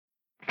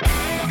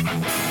Right?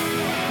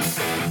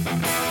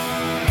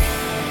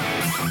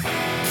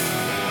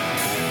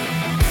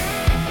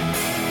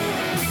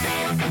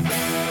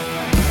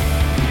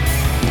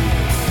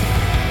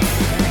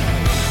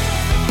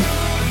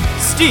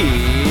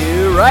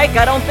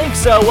 I don't think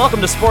so.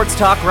 Welcome to Sports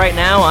Talk Right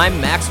Now.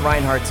 I'm Max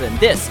Reinhardtson.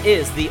 This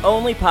is the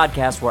only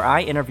podcast where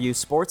I interview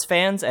sports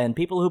fans and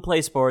people who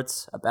play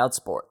sports about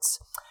sports.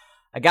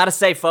 I gotta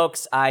say,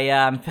 folks,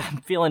 I'm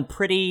feeling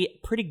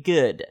pretty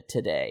good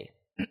today.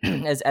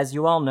 As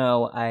you all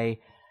know, I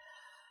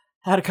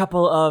had a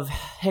couple of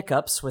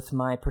hiccups with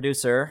my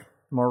producer,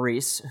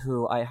 Maurice,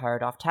 who I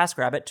hired off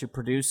TaskRabbit to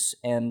produce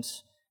and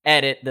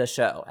edit the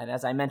show. And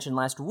as I mentioned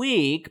last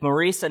week,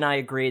 Maurice and I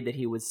agreed that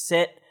he would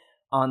sit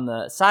on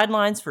the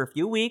sidelines for a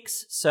few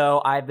weeks,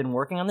 so I've been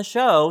working on the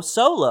show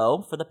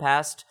solo for the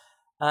past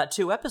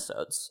 2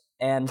 episodes.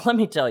 And let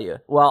me tell you,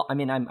 well, I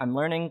mean, I'm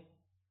learning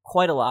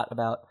quite a lot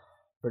about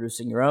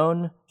producing your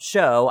own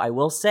show. I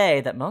will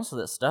say that most of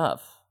this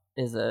stuff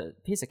is a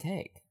piece of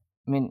cake.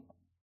 I mean,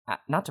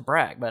 not to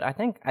brag, but I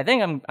think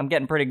I'm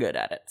getting pretty good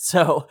at it.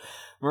 So,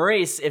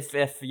 Maurice, if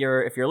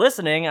you're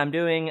listening, I'm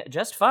doing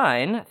just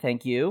fine.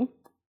 Thank you.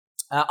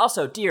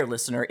 Also, dear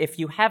listener, if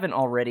you haven't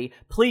already,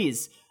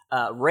 please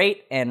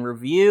rate and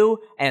review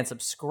and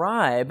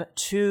subscribe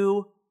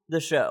to the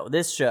show.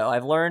 This show,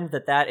 I've learned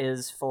that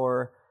is,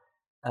 for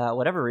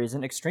whatever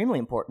reason, extremely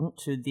important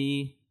to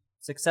the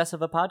success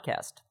of a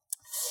podcast.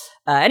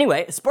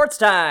 Anyway, sports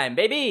time,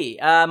 baby.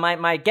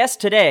 My guest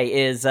today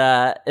is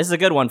this is a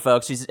good one,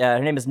 folks. Her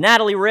name is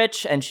Natalie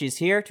Rich, and she's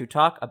here to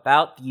talk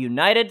about the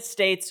United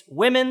States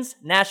Women's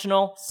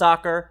National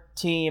Soccer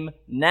Team.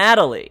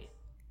 Natalie,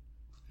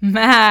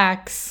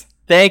 Max,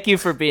 thank you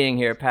for being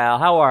here, pal.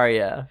 How are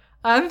you?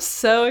 I'm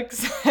so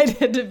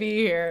excited to be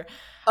here.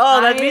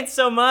 Oh, that means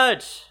so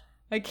much.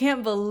 I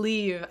can't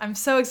believe. I'm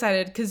so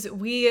excited because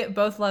we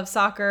both love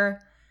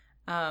soccer.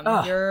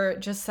 You're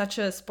just such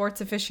a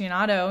sports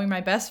aficionado. You're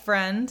my best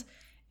friend.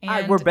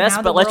 And we're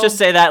best, but let's just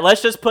say that.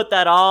 Let's just put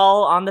that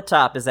all on the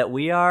top, is that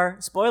we are,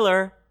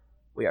 spoiler,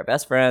 we are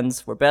best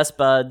friends. We're best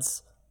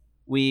buds.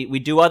 We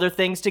do other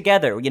things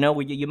together. You know,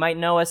 you might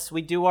know us.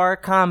 We do our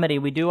comedy.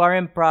 We do our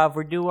improv.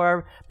 We do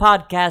our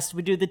podcast.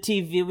 We do the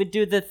TV. We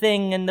do the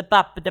thing and the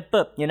bop and the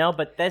boop, you know,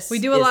 but this we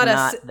do a lot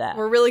not of that.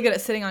 We're really good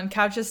at sitting on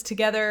couches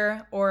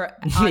together or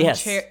on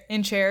yes.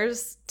 in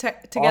chairs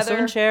together. Also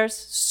in chairs.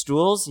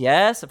 Stools,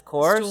 yes, of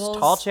course. Stools.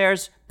 Tall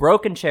chairs,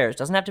 broken chairs.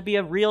 Doesn't have to be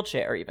a real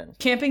chair even.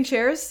 Camping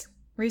chairs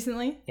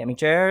recently. Camping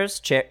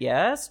chairs,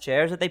 yes,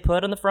 chairs that they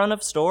put on the front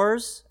of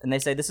stores and they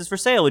say, this is for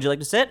sale. Would you like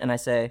to sit? And I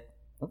say,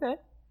 okay.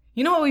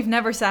 You know what we've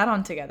never sat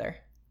on together?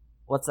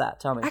 What's that?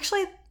 Tell me.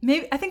 Actually,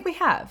 I think we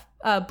have.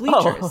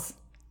 Bleachers.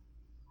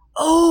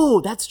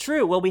 Oh, that's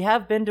true. Well, we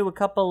have been to a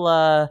couple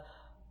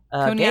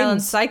Coney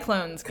Island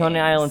Cyclones games. Coney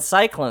Island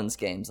Cyclones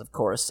games, of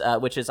course,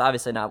 which is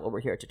obviously not what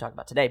we're here to talk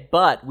about today.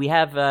 But we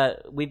have,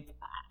 we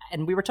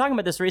were talking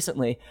about this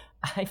recently.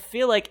 I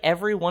feel like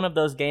every one of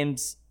those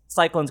games,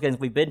 Cyclones games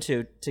we've been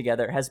to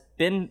together, has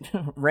been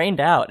rained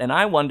out. And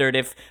I wondered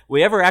if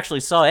we ever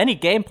actually saw any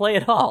gameplay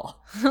at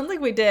all. I don't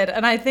think we did.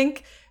 And I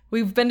think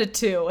we've been to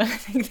 2, and I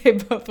think they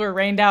both were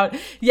rained out.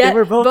 Yet they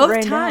were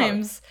both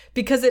times,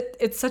 because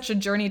it's such a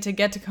journey to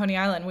get to Coney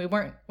Island, we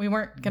weren't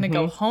going to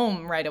go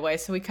home right away,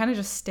 so we kind of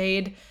just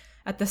stayed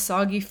at the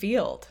soggy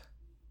field.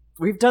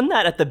 We've done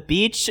that at the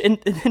beach in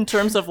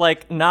terms of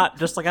like not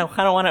just like I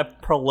kind of want to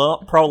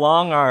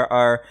prolong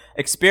our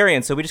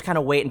experience, so we just kind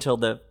of wait until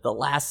the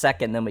last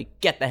second, then we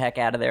get the heck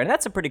out of there, and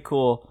that's a pretty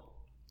cool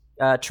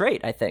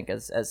trait, I think,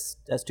 as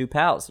 2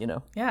 pals, you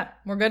know. Yeah,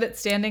 we're good at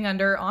standing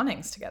under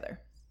awnings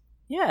together.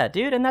 Yeah,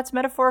 dude, and that's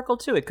metaphorical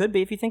too. It could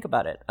be if you think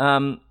about it.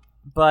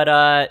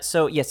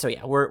 So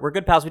yeah, we're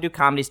good pals. We do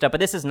comedy stuff, but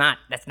that's not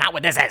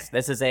what this is.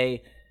 This is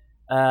it's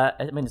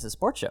a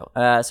sports show.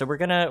 So we're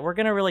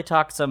gonna really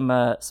talk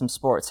some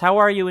sports. How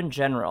are you in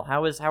general?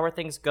 How are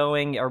things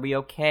going? Are we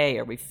okay?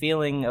 Are we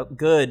feeling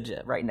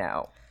good right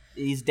now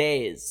these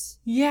days?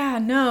 Yeah,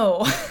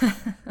 no.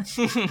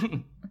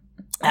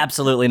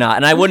 Absolutely not.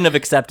 And I wouldn't have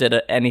accepted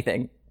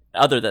anything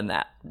other than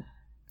that.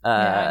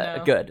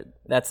 Good.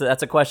 That's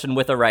a question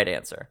with a right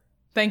answer.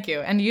 Thank you.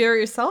 And you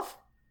yourself?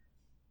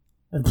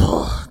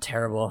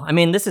 Terrible. I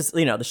mean, this is,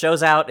 you know, the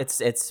show's out.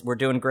 We're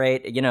doing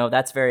great. You know,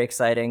 that's very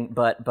exciting.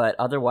 But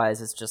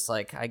otherwise, it's just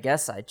like, I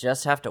guess I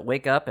just have to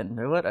wake up and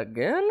do it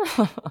again.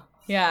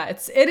 Yeah,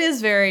 it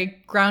is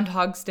very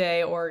Groundhog's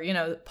Day, or, you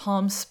know,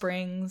 Palm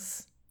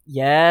Springs.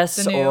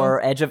 Yes,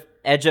 or Edge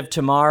of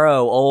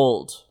Tomorrow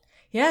old.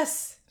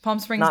 Yes, Palm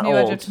Springs Not new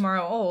old. Edge of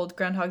Tomorrow old.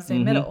 Groundhog's Day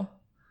Middle.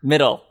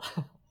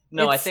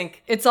 No, I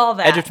think it's all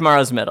that. Edge of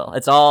Tomorrow's middle.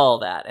 It's all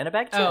that. And a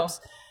bag of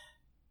chips.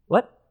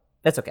 What?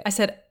 That's okay. I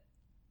said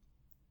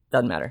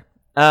doesn't matter.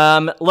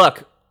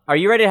 Look, are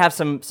you ready to have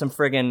some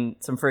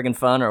friggin'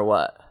 fun or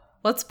what?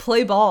 Let's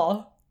play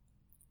ball.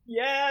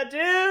 Yeah,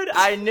 dude.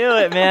 I knew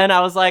it, man. I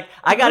was like,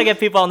 I got to get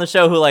people on the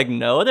show who like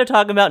know what they're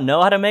talking about,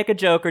 know how to make a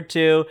joke or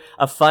two,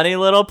 a funny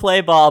little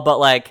play ball, but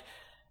like,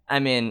 I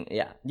mean,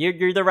 yeah,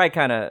 you're the right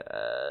kind of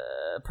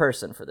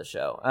person for the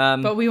show.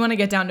 But we want to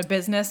get down to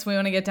business. We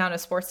want to get down to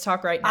sports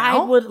talk right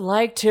now. I would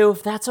like to,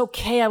 if that's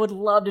okay. I would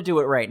love to do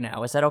it right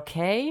now. Is that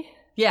okay?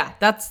 Yeah,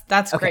 that's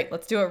Okay. great.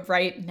 Let's do it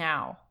right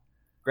now.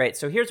 Great.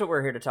 So here's what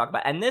we're here to talk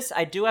about. And this,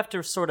 I do have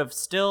to sort of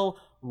still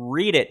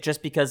read it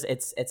just because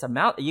it's a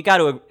mouth. You got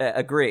to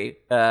agree,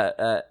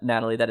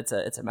 Natalie, that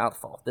it's a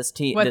mouthful. This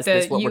team. What, this, the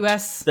this, what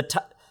US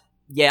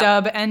yeah.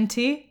 dub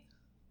NT?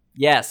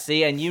 Yes.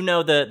 See, and you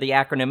know the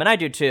acronym, and I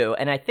do too.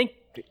 And I think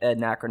an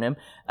acronym,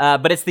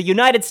 but it's the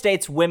United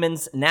States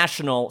Women's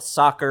National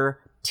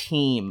Soccer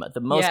Team. The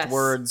most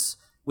words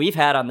we've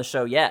had on the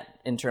show yet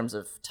in terms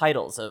of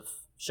titles of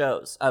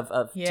shows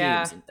of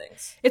teams and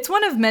things. It's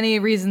one of many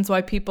reasons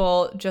why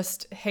people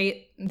just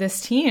hate this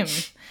team.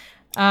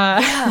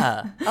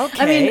 Yeah.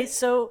 Okay. I mean,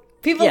 so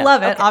people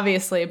love it,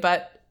 obviously,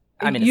 but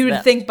I mean, you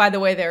would think by the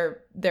way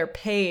they're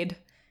paid,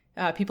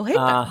 people hate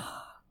them.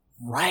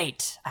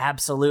 Right.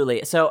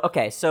 Absolutely. So,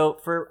 okay. So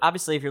for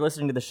obviously, if you're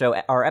listening to the show,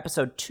 our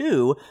episode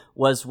 2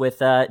 was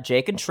with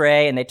Jake and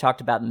Trey, and they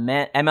talked about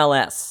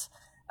MLS,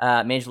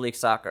 Major League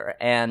Soccer.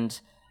 And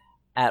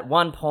at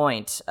one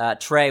point,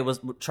 Trey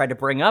tried to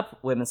bring up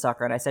women's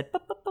soccer, and I said,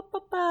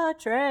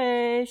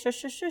 Trey, shush,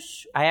 shush,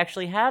 shush. I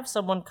actually have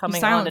someone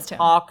coming on to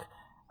talk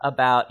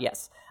about,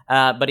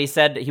 but he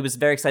said he was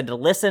very excited to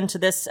listen to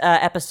this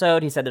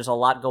episode. He said there's a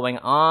lot going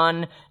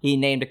on. He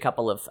named a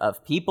couple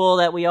of people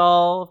that we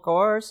all, of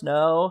course,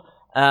 know.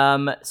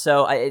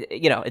 So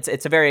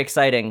it's a very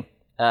exciting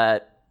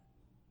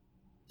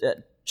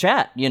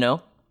chat.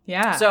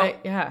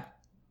 Yeah.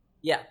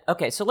 Yeah.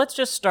 Okay. So let's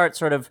just start.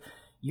 Sort of.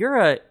 You're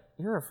a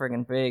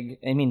friggin'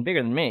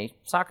 bigger than me,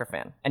 soccer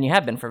fan, and you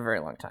have been for a very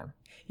long time.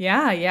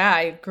 Yeah.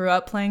 I grew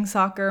up playing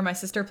soccer. My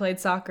sister played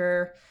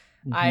soccer.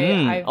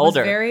 I was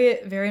older.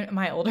 very, very,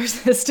 my older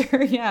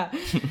sister. Yeah.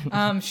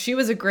 She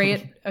was a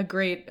great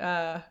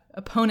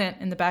opponent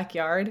in the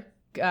backyard.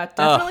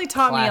 Definitely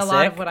taught me a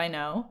lot of what I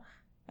know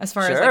as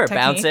far as like technique.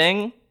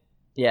 Bouncing.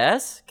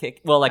 Yes.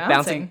 Kick. Well, like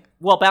bouncing.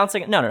 Well,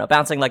 bouncing. No.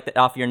 Bouncing like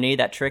off your knee.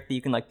 That trick that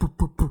you can like. Poof,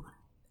 poof, poof.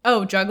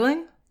 Oh,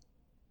 juggling.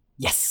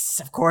 Yes,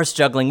 of course,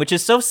 juggling, which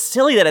is so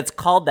silly that it's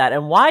called that.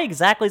 And why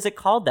exactly is it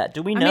called that?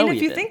 Do we know? I mean,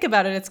 if you think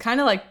about it, it's kind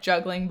of like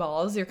juggling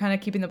balls. You're kind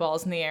of keeping the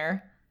balls in the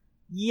air.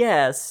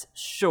 Yes,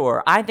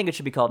 sure. I think it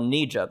should be called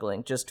knee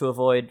juggling, just to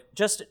avoid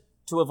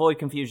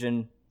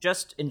confusion,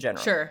 just in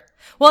general. Sure.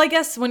 Well, I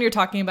guess when you're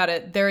talking about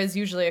it, there is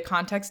usually a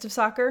context of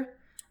soccer.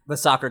 The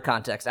soccer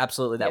context,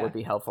 absolutely, that would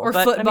be helpful. Or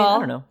but, football, I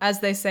don't know.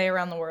 as they say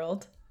around the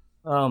world.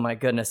 Oh my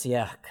goodness,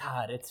 yeah.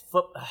 God, it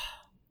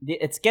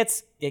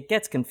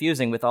gets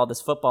confusing with all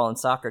this football and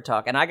soccer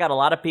talk, and I got a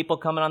lot of people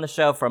coming on the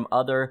show from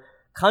other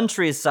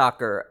countries'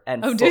 soccer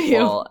and football. Do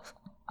you?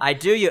 I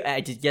do.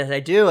 Yes, I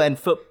do. And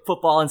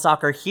football and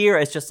soccer here,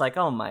 it's just like,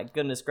 oh my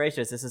goodness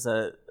gracious, this is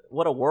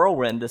what a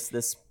whirlwind.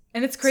 This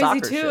and it's crazy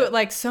too. Shit.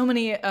 Like so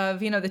many of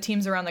the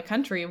teams around the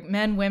country,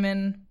 men,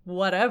 women,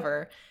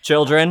 whatever,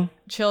 children.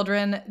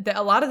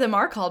 A lot of them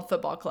are called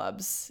football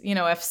clubs.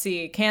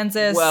 FC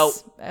Kansas,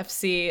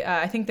 FC.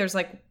 I think there's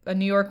like a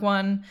New York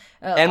one.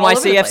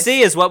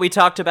 NYCFC is what we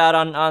talked about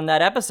on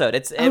that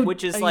episode.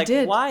 Which is like,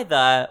 why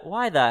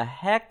the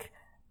heck?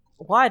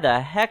 Why the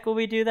heck will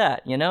we do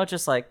that?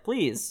 Just like,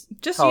 please.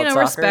 Just,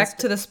 respect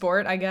to the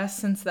sport, I guess,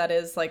 since that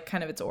is like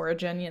kind of its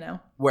origin,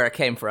 Where it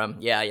came from.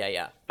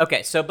 Yeah.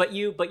 Okay, so but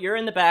you're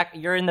in the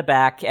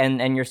back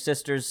and your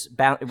sisters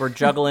we're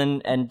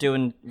juggling and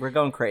we're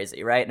going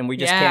crazy, right? And we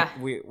just can't,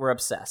 we're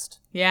obsessed.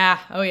 Yeah.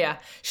 Oh yeah.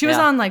 She was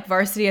on like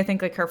varsity, I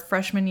think like her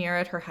freshman year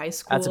at her high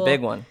school. That's a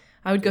big one.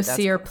 I would go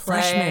see her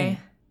play. Freshman.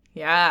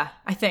 Yeah,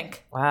 I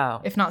think.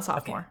 Wow. If not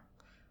sophomore. Okay.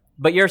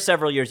 But you're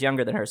several years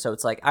younger than her, so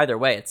it's like either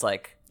way, it's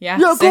like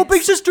go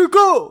big sister,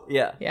 go!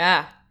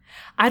 Yeah.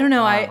 I don't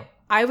know. Wow.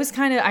 I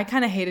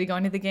kind of hated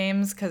going to the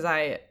games because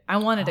I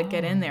wanted to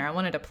get in there. I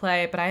wanted to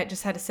play, but I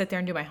just had to sit there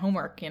and do my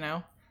homework.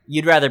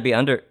 You'd rather be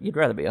under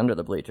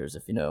the bleachers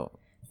if you know.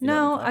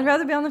 No, I'd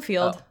rather be on the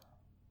field.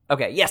 Oh.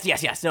 Okay.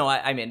 Yes. No,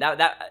 I mean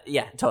that.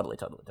 Yeah. Totally.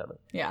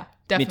 Yeah.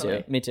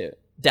 Definitely. Me too.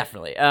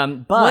 Definitely.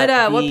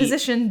 But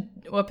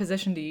what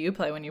position do you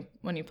play when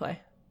you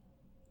play?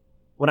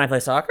 When I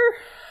play soccer?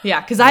 Yeah,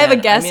 because I have a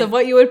guess of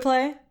what you would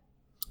play.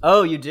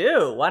 Oh, you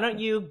do? Why don't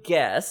you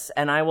guess,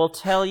 and I will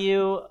tell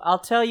you. I'll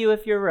tell you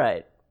if you're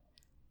right.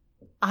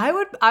 I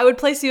would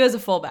place you as a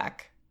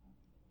fullback,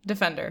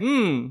 defender.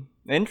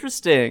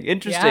 Interesting.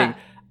 Yeah.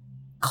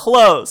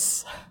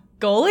 Close.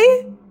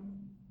 Goalie.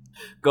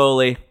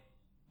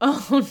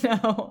 Oh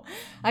no,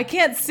 I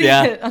can't see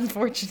it,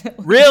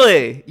 unfortunately.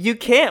 Really? You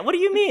can't? What do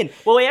you mean?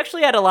 Well, we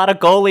actually had a lot of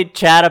goalie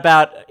chat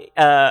about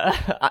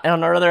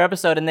on our other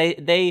episode, and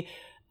they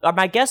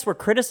my guests were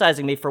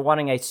criticizing me for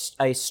wanting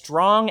a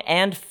strong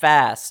and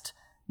fast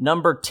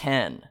number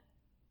 10.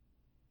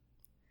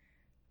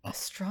 A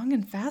strong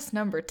and fast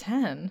number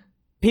 10?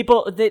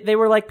 People, they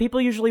were like,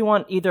 people usually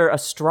want either a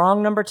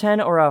strong number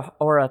 10 or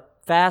a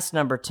fast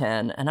number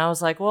 10. And I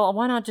was like, well,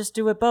 why not just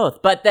do it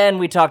both? But then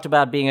we talked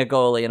about being a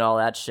goalie and all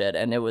that shit.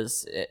 And it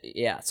was,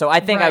 yeah. So I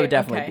think I would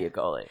definitely be a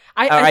goalie.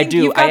 I think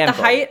you've got the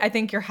height. I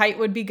think your height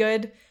would be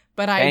good.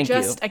 But I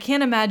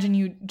can't imagine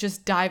you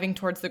just diving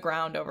towards the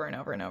ground over and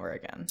over and over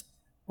again.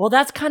 Well,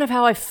 that's kind of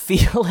how I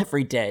feel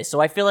every day. So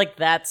I feel like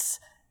that's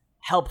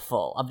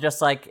helpful. I'm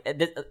just like,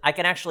 I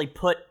can actually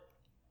put,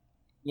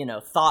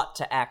 thought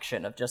to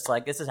action of just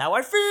like, this is how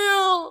I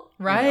feel.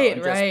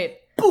 Right, right.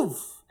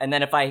 Poof. And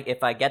then if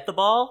I get the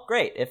ball,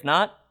 great. If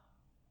not,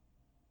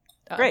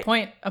 great.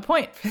 A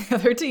point for the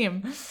other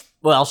team.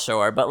 Well,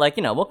 sure. But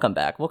we'll come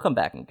back. We'll come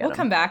back and get them. We'll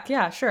come back.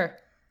 Yeah, sure.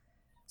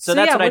 So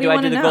that's what I do.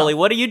 I do the goalie.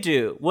 What do you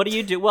do?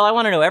 Well, I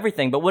want to know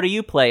everything, but what do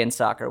you play in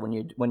soccer when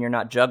you're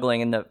not juggling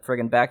in the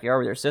friggin' backyard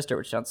with your sister,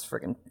 which sounds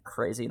friggin'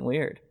 crazy and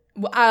weird?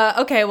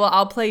 Okay, well,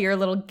 I'll play your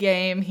little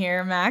game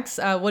here, Max.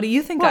 What do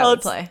you think I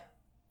would play?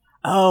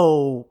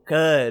 Oh,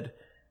 good.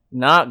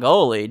 Not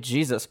goalie.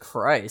 Jesus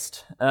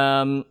Christ.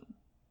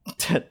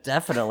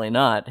 Definitely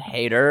not.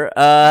 Hater.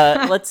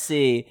 Let's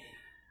see.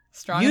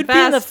 Strong and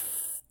fast.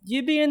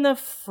 You'd be in the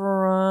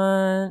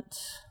front.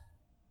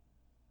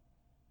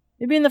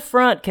 You'd be in the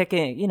front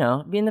kicking,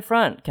 be in the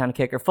front kind of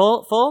kicker.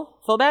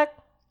 Fullback,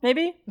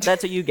 maybe?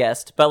 That's what you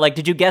guessed. But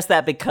did you guess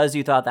that because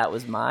you thought that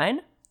was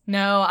mine?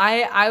 No,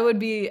 I'd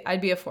be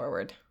a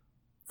forward.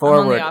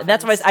 Forward.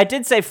 That's why I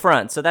did say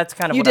front, so that's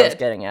kind of what I was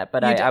getting at.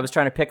 But I was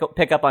trying to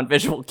pick up on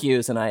visual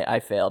cues and I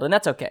failed, and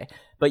that's okay.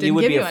 But you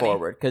would be a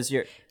forward because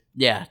you're.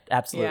 Yeah,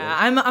 absolutely. Yeah,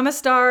 I'm a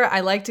star. I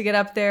like to get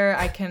up there.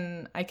 I'm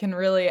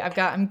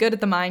good at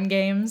the mind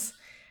games.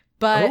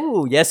 But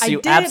yes, you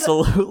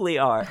absolutely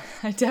are.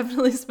 I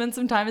definitely spent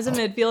some time as a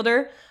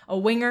midfielder, a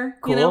winger.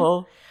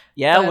 Cool.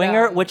 Yeah, but,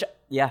 winger.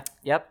 Yep.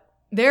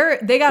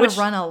 They got to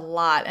run a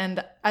lot,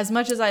 and as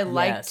much as I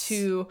like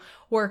to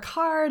work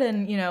hard,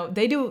 and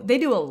they do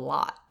a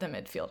lot. The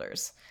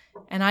midfielders,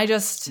 and I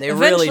just I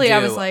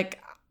was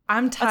like,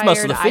 I'm tired. That's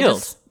most of the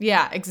field.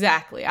 Yeah,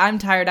 exactly. I'm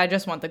tired. I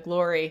just want the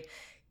glory.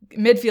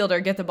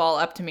 Midfielder, get the ball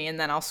up to me, and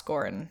then I'll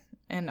score and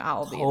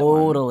I'll be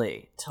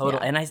totally.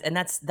 Yeah. And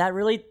that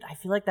really, I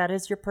feel like that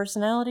is your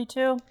personality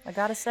too. I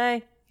gotta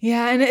say.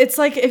 Yeah, and it's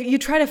like if you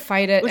try to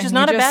fight it, which is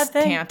not a bad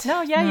thing. Can't.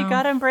 No, you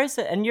gotta embrace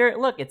it. And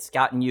it's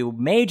gotten you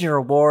major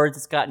awards.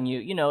 It's gotten you,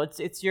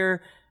 it's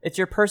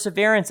your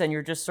perseverance and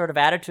your just sort of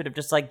attitude of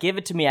just like, give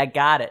it to me, I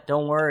got it.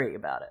 Don't worry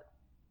about it.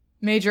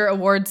 Major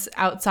awards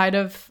outside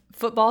of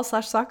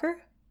football/soccer?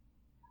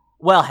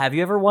 Well, have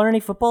you ever won any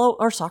football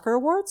or soccer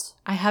awards?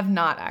 I have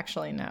not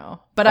actually,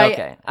 no. But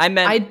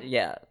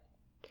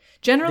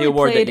generally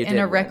played in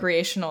a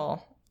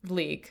recreational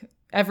league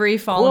every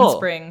fall and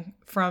spring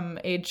from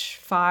age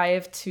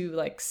 5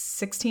 to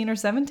 16 or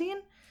 17.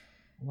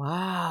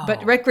 Wow.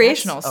 But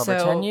recreational. That's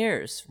over 10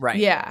 years. Right.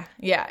 Yeah.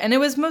 Yeah. And it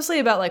was mostly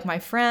about my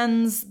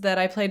friends that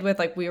I played with.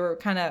 We were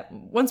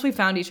once we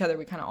found each other,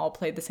 we kind of all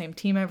played the same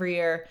team every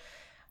year.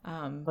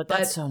 But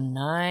that's so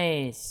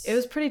nice. It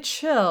was pretty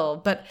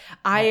chill. But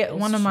I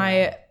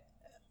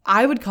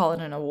would call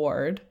it an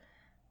award.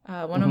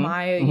 One of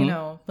my,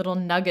 little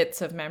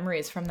nuggets of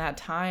memories from that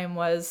time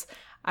was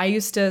I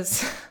used to,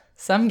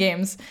 some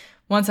games,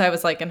 once I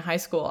was in high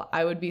school,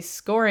 I would be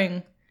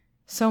scoring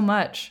so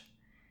much,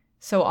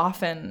 so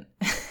often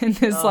in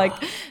this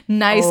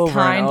nice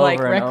kind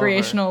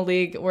recreational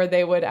league where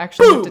they would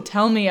actually have to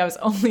tell me I was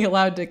only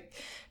allowed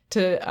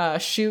to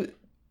shoot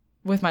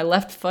with my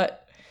left foot,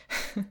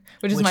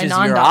 which is my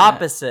non-dominant. Your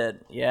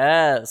opposite.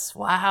 Yes.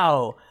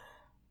 Wow.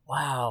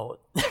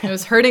 It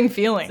was hurting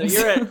feelings.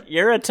 So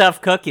you're a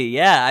tough cookie.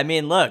 Yeah. I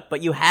mean, look,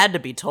 but you had to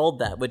be told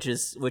that, which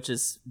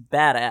is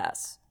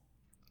badass.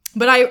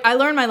 But I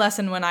learned my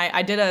lesson when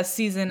I did a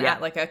season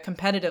at a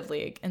competitive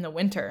league in the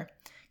winter,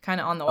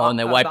 kind of on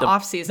the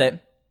off season.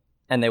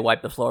 And they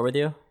wiped the floor with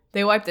you?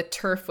 They wiped the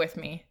turf with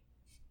me.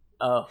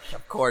 Oh,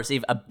 of course.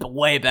 Even a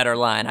way better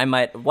line. I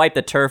might wipe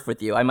the turf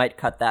with you. I might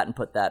cut that and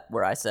put that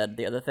where I said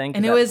the other thing.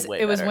 And it was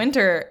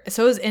winter,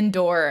 so it was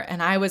indoor,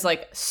 and I was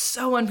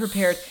so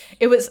unprepared.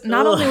 It was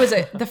not only was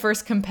it the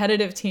first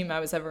competitive team I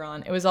was ever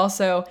on, it was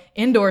also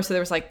indoor, so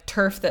there was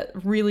turf that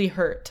really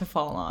hurt to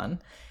fall on.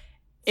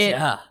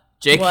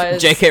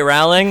 J.K.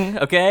 Rowling,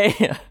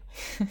 okay?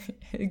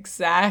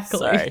 Exactly.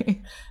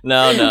 Sorry.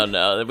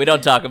 No. We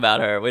don't talk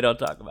about her.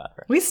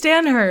 We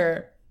stan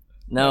her.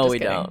 No, we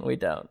don't. We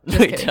don't.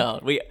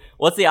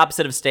 What's the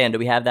opposite of stan? Do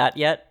we have that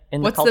yet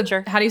in the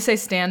culture? How do you say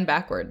stan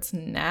backwards?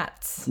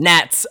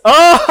 Nats.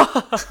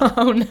 Oh!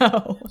 Oh,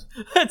 no.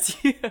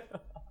 That's you.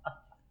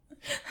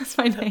 That's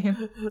my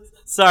name.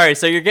 Sorry,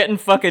 so you're getting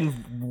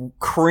fucking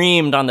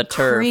creamed on the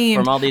turf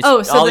from all these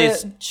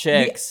these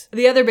chicks.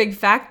 The other big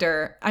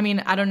factor, I mean,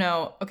 I don't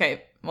know.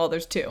 Okay, well,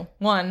 there's two.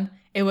 One,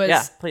 it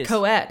was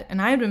co-ed,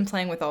 and I had been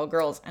playing with all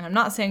girls, and I'm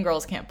not saying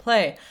girls can't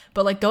play,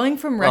 but going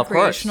from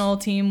recreational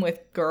team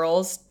with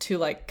girls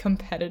to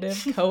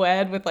competitive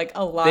co-ed with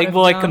a lot big of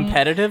boy young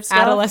competitive stuff?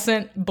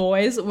 Adolescent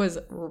boys was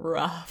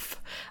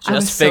rough.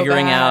 Just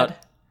figuring out.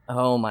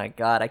 Oh my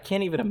God, I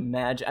can't even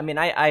imagine. I mean,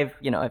 I've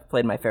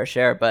played my fair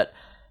share, but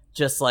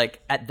just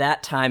at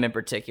that time in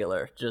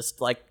particular, just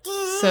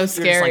so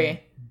scary,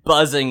 just,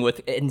 buzzing with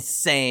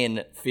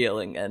insane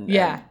feeling, and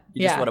you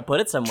just want to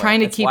put it somewhere.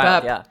 Trying to keep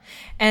up. Yeah.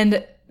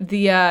 And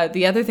the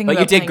other thing, but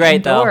about you did great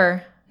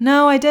indoor,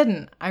 No, I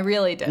didn't. I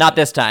really didn't. Not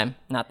this time.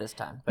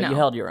 But No. you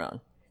held your own.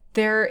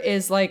 There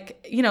is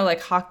like,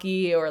 like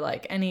hockey or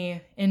like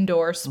any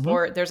indoor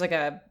sport. There's like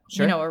a,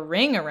 Sure. a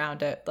ring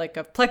around it, like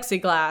a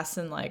plexiglass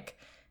and like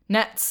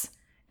nets.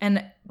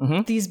 And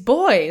these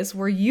boys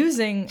were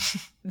using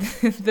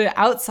the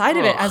outside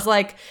of it as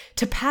like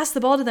to pass the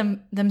ball to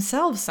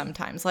themselves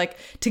sometimes, like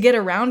to get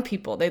around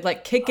people. They'd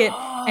like kick it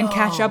and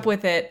catch up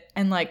with it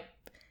and like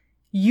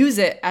use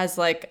it as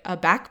like a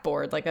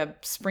backboard, like a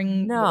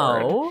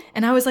springboard. No.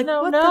 And I was like,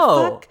 what the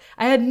fuck?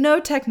 I had no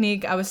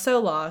technique. I was so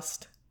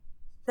lost.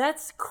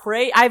 That's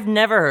crazy. I've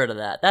never heard of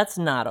that. That's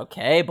not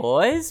okay,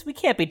 boys. We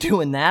can't be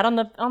doing that on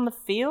the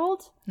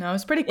field. No, it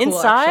was pretty cool.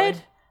 Inside?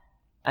 Actually.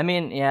 I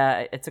mean,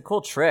 yeah, it's a cool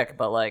trick,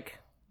 but like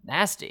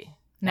nasty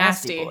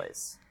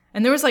boys.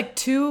 And there was like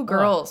 2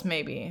 girls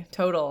maybe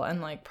total, and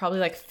like probably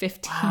like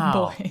 15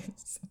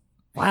 boys.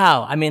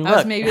 Wow. I mean, I look.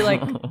 was maybe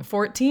like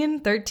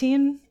 14,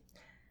 13.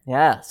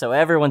 Yeah. So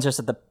everyone's just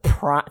at the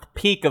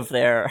peak of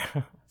their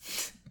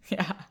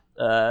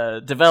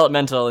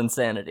developmental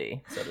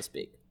insanity, so to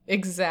speak.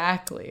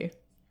 Exactly.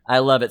 I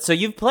love it. So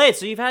you've played.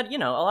 So you've had a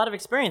lot of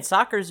experience.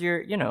 Soccer's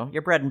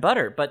your bread and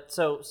butter. But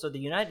so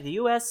the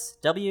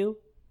USW.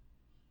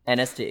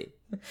 NST.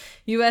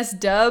 US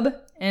dub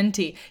NT.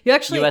 You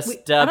actually, US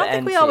dub I don't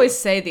think we NT. always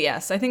say the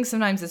S. I think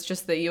sometimes it's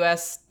just the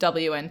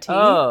USWNT.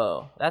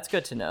 Oh, that's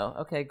good to know.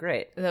 Okay,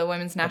 great. The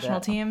women's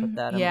national team.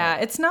 Put Yeah,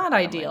 it's not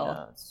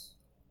ideal.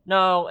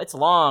 No, it's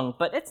long,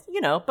 but it's,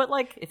 but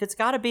like if it's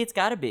gotta be, it's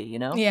gotta be,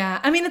 Yeah,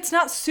 I mean, it's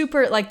not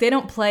super, like they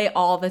don't play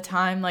all the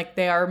time. Like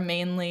they are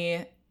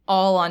mainly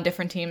all on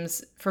different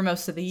teams for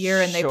most of the year,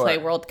 and they play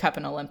World Cup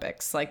and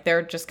Olympics. Like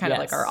they're just kind of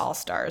like our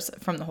all-stars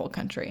from the whole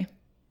country.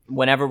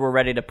 Whenever we're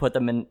ready to put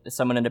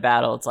someone into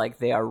battle, it's like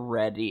they are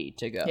ready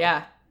to go.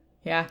 Yeah.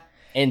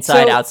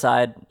 Inside,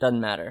 outside, doesn't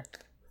matter.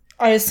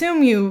 I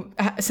assume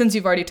since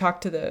you've already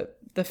talked to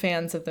the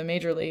fans of the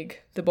Major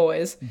League, the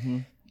boys,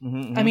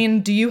 I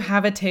mean, do you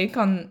have a take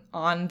on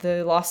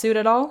the lawsuit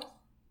at all?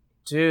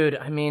 Dude,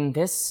 I mean,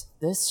 this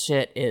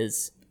shit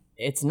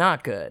it's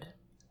not good.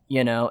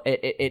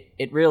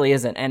 It really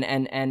isn't.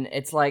 And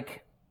it's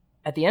like,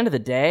 at the end of the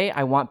day,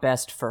 I want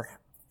best for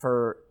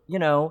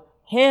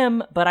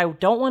him, but I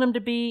don't want him to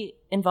be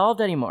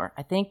involved anymore.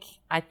 I think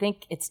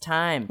it's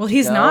time. Well,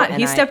 he's not.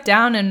 He stepped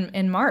down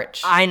in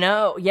March. I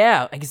know.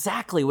 Yeah,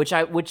 exactly. Which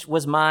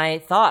was my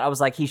thought. I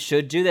was like, he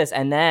should do this.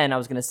 And then I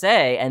was gonna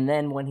say, and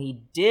then when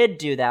he did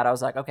do that, I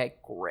was like, okay,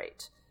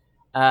 great.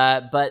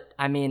 But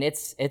I mean,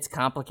 it's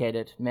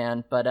complicated,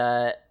 man. But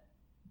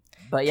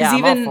yeah,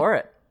 I'm all for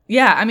it.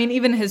 Yeah, I mean,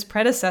 even his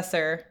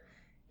predecessor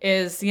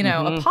is,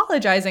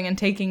 apologizing and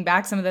taking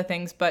back some of the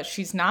things, but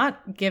she's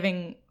not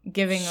giving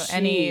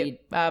any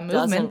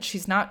movement.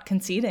 She's not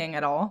conceding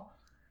at all.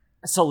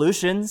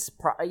 Solutions,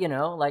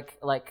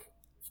 like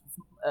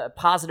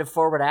positive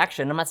forward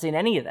action. I'm not seeing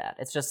any of that.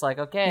 It's just like,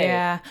 okay.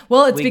 Yeah.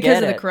 Well, it's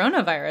because of the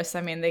coronavirus.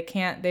 I mean,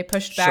 they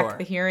pushed back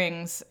the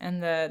hearings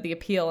and the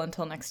appeal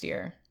until next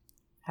year.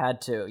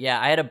 Had to.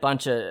 Yeah, I had a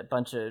bunch of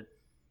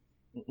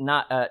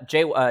not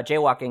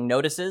jaywalking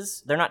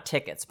notices. They're not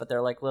tickets, but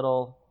they're like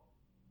little.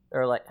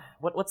 They're like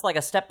what's like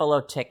a step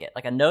below ticket,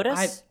 like a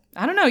notice.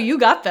 I don't know. You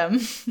got them.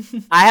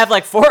 I have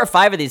like 4 or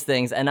 5 of these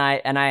things, and I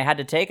had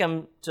to take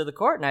them to the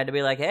court, and I had to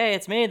be like, "Hey,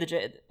 it's me,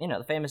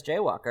 the famous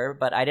jaywalker,"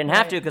 but I didn't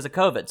have to because of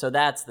COVID. So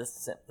that's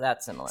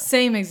similar.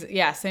 Same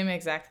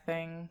exact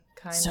thing.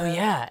 Kind of. So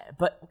yeah,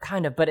 but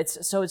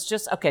it's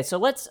just okay. So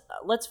let's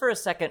for a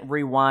second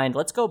rewind.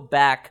 Let's go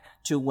back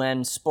to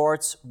when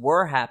sports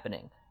were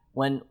happening,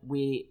 when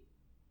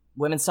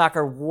women's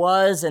soccer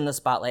was in the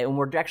spotlight, and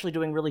we're actually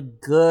doing really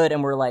good,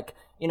 and we're like,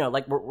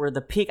 we're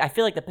the peak. I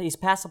feel like these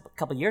past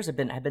couple of years have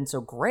been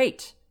so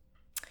great.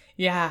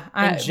 Yeah,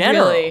 in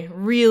general, really,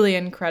 really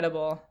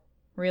incredible,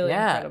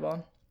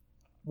 incredible.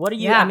 What do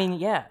you? Yeah. I mean,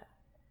 yeah.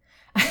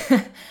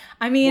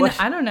 I mean,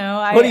 I don't know.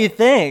 What do you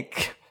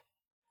think?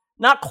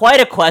 Not quite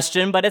a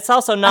question, but it's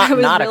also not. I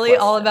was not really a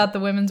all about the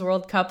Women's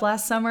World Cup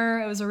last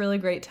summer. It was a really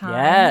great time.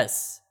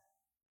 Yes.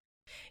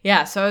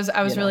 Yeah, so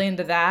I was really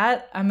into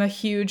that. I'm a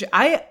huge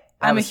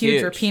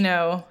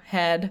Rapinoe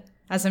head,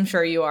 as I'm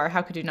sure you are.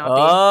 How could you not be?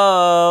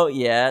 Oh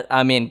yeah,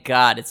 I mean,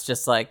 God, it's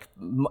just like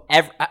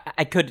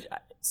I could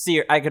see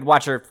her. I could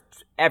watch her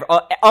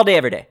all day,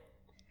 every day.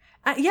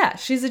 Yeah,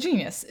 she's a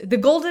genius. The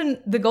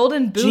golden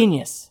boot,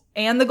 genius,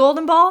 and the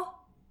golden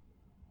ball.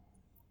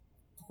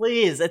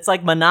 Please, it's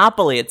like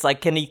Monopoly. It's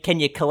like, can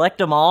you collect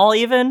them all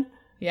even?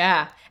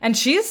 Yeah, and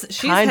she's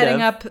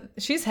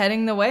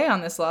heading the way on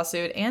this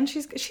lawsuit, and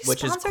she's which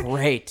sponsored, is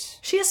great.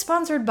 She is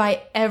sponsored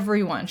by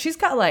everyone. She's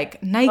got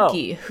like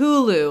Nike,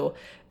 Hulu,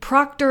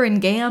 Procter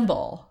and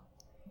Gamble,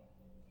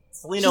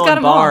 Celino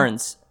and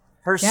Barnes.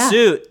 Her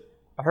suit,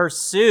 or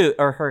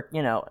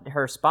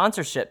her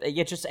sponsorship.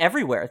 It's just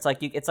everywhere. It's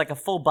like a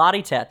full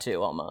body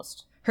tattoo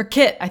almost. Her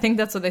kit. I think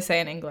that's what they say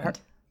in England.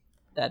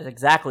 That is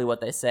exactly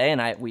what they say, and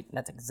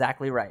that's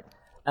exactly right.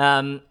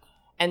 And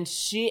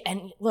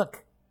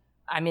look.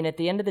 I mean, at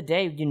the end of the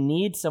day, you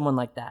need someone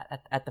like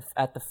that at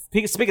the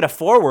speaking of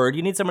forward,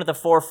 you need someone at the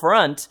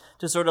forefront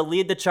to sort of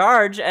lead the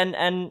charge and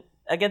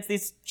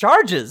these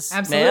charges.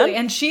 Absolutely.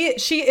 Man. And she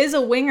is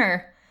a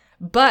winger,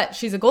 but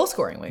she's a goal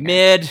scoring winger.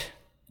 Mid.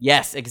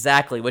 Yes,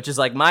 exactly. Which is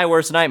like my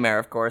worst nightmare,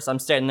 of course. I'm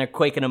standing there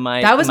quaking in my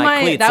cleats.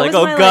 That like, was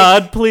oh my,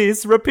 God,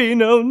 please,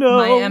 Rapinoe,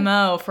 no. My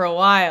MO for a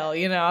while.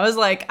 You know, I was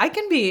like, I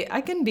can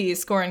be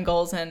scoring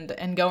goals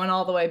and going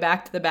all the way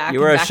back to the back.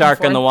 You were a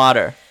shark in the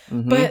water.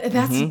 Mm-hmm, but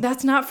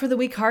that's not for the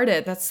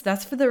weak-hearted.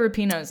 That's for the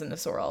Rapinoes in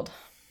this world.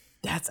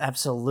 That's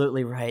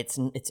absolutely right.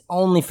 It's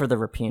only for the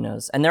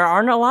Rapinoes. And there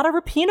aren't a lot of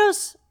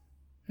Rapinoes.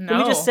 No. Can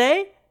we just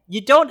say?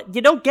 You don't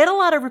get a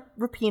lot of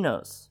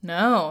Rapinoes.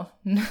 No.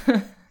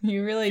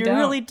 You really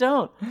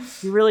don't.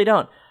 You really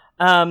don't.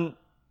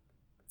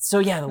 So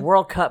yeah, the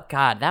World Cup,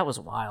 God, that was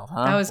wild,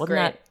 huh? That was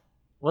great.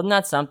 Wasn't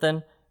that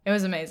something? It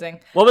was amazing.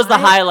 What was the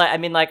highlight? I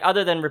mean, like,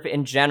 other than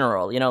in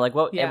general, you know, like,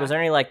 what was there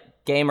any like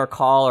game or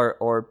call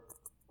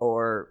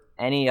or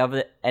any of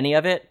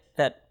it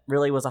that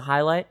really was a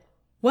highlight?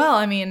 Well,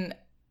 I mean,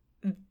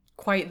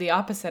 quite the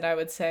opposite, I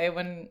would say.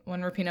 When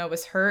Rapinoe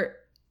was hurt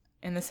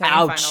in the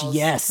semifinals. Ouch!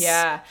 Yes.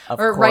 Yeah. Of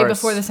or course. right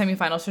before the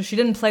semifinals, so she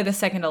didn't play the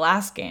second to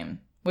last game.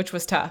 Which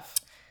was tough.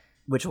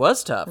 Which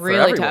was tough.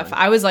 Really tough.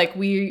 I was like,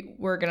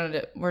 we're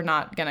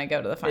not gonna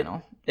go to the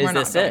final. Is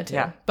this it?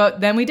 Yeah. But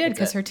then we did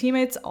because her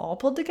teammates all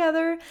pulled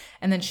together,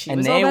 and then she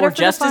was all better and they were for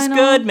just the as final.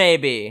 good,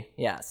 maybe.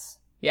 Yes.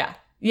 Yeah.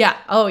 Yeah.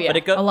 Oh yeah.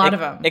 But a lot of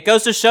them. It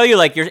goes to show you,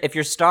 like, if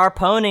your star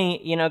pony,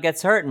 you know,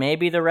 gets hurt,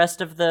 maybe the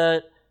rest of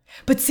the.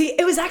 But see,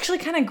 it was actually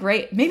kind of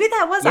great. Maybe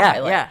that was a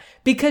highlight. Yeah.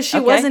 Because she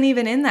wasn't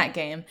even in that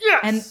game.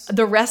 Yes. And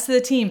the rest of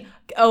the team,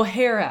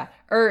 O'Hara,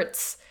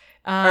 Ertz.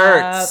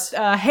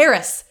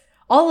 Harris,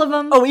 all of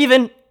them.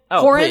 Horan,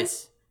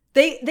 please.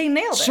 They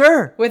nailed it.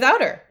 Sure.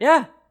 Without her.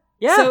 Yeah.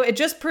 So it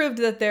just proved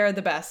that they're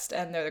the best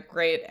and they're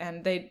great,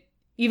 and they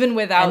even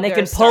without and they their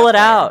can star pull it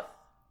player. out.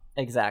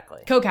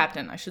 Exactly.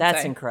 Co-captain, I should say.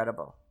 That's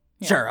incredible.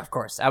 Yeah. Sure, of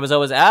course. I was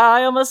always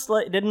I almost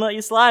didn't let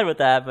you slide with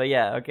that, but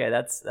yeah, okay,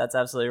 that's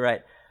absolutely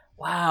right.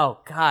 Wow,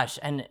 gosh,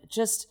 and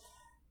just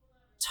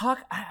talk,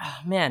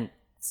 man.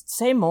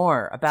 Say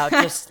more about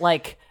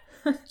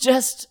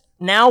just.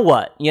 Now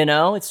what? You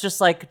know, it's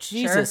just like,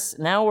 Jesus.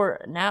 Sure.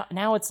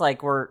 Now it's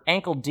like we're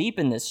ankle deep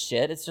in this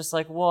shit. It's just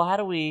like, well, how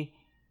do we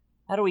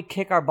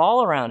kick our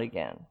ball around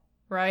again?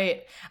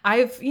 Right.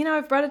 I've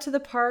brought it to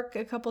the park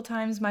a couple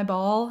times, my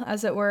ball,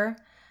 as it were.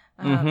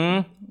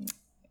 And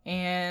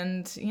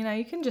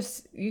you can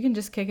just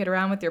kick it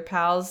around with your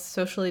pals,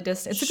 socially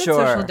distance. It's a good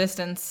social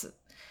distance.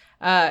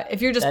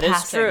 If you're just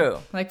passing, is true.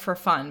 Like for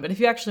fun. But if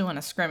you actually want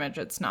to scrimmage,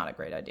 it's not a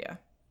great idea.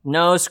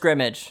 No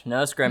scrimmage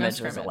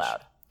is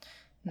allowed.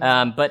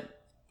 No.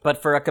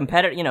 But for a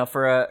competitor,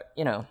 for a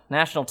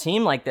national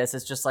team like this,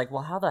 it's just like,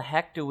 well, how the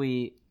heck do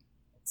we?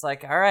 It's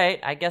like, all right,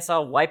 I guess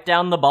I'll wipe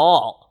down the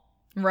ball.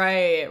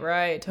 Right,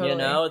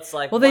 totally. It's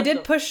like, well, they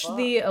did push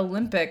the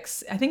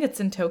Olympics. I think it's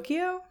in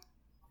Tokyo.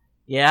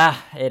 Yeah,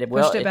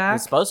 pushed it back.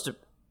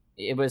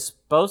 It was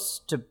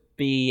supposed to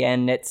be,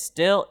 and it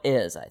still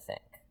is, I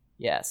think.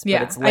 Yes, yeah.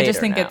 But it's later I just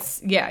think now.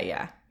 it's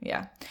yeah.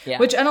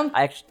 Which I don't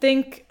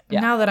think. Yeah.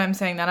 Now that I'm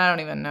saying that, I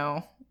don't even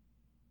know.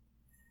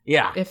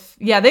 Yeah.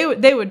 They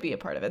would be a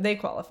part of it. They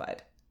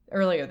qualified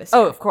earlier this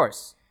year. Oh, of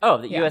course. Oh,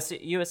 the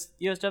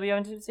USW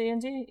and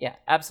CNT? Yeah,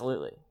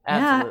 absolutely.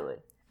 Absolutely. Yeah.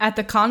 At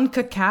the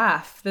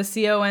CONCACAF, the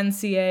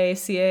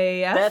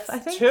CONCACAF, That's I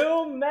think.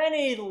 Too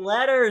many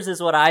letters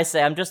is what I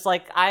say. I'm just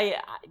like,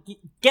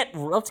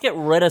 let's get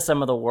rid of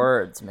some of the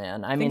words,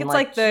 man. I mean, it's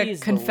like the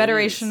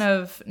Confederation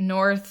of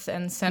North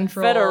and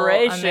Central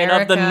Confederation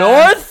America. Of the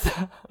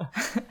North?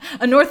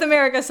 A North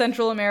America,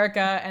 Central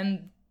America,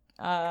 and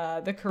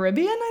the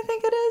Caribbean, I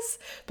think it is.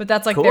 But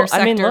that's like their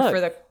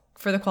sector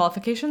for the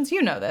qualifications.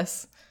 You know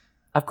this.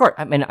 Of course.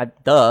 I mean,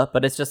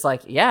 but it's just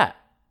like, yeah.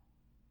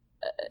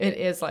 It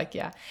is like,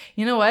 yeah.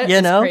 You know what?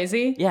 It's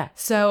crazy. Yeah.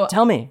 So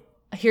tell me.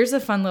 Here's a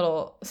fun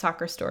little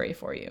soccer story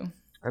for you.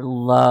 I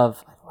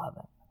love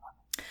it.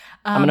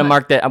 I'm going to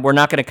mark that. We're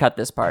not going to cut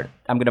this part.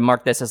 I'm going to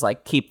mark this as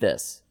like, keep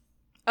this.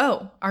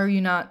 Oh, are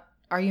you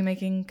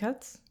making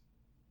cuts?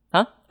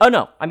 Huh? Oh,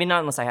 no. I mean,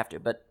 not unless I have to.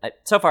 But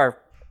so far,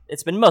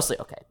 it's been mostly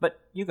okay. But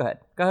you go ahead.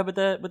 Go ahead with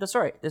the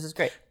story. This is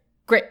great.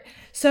 Great.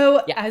 So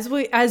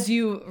as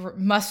you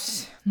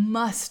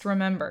must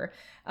remember,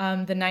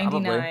 the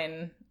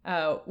 99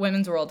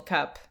 Women's World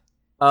Cup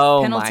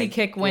penalty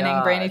kick winning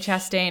Brandi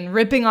Chastain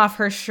ripping off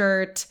her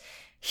shirt.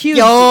 Huge.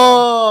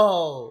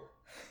 Yo,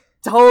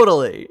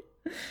 totally.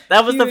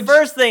 That was the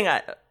first thing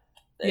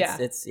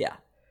it's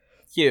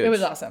huge. It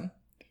was awesome.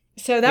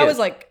 So that was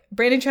like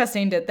Brandi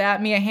Chastain did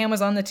that. Mia Hamm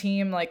was on the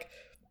team. Like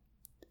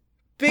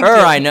big her,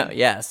 deal I team. know.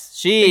 Yes,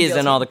 she's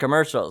in all the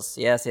commercials.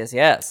 Yes.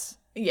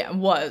 Yeah,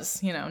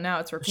 was. Now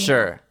it's Rapinoe.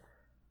 Sure.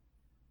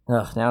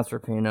 Ugh, now it's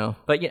Rapinoe.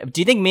 But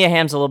do you think Mia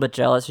Hamm's a little bit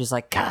jealous? She's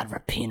like, God,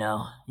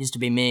 Rapinoe used to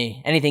be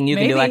me. Anything you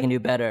can do, I can do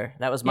better.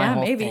 That was my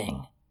whole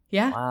thing.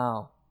 Yeah.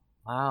 Wow.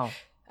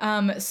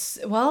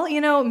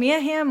 Well, Mia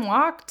Hamm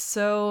walked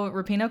so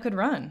Rapinoe could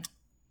run.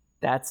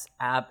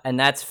 And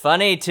that's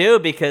funny too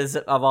because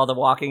of all the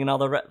walking and all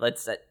the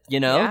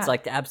it's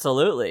like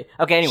absolutely.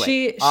 Okay,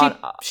 anyway.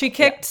 She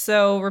kicked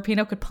so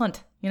Rapinoe could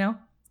punt,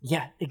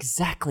 Yeah,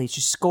 exactly.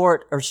 She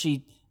scored, or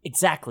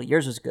exactly.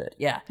 Yours was good.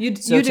 Yeah.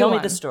 So tell me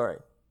the story.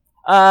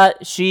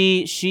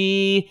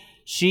 She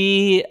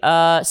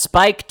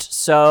spiked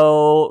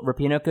so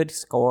Rapinoe could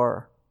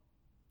score.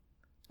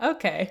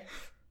 Okay.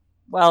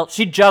 Well,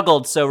 she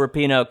juggled so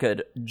Rapinoe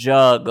could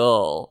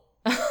juggle.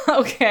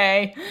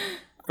 Okay.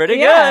 Pretty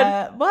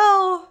good.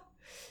 Well,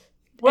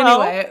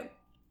 anyway.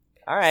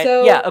 All right.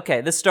 So,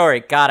 okay. This story.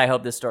 God, I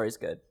hope this story's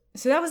good.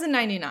 So that was in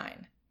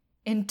 99.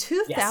 In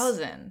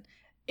 2000,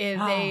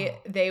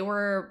 they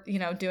were,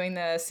 doing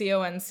the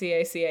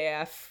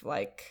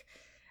CONCACAF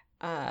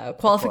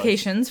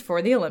qualifications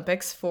for the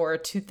Olympics for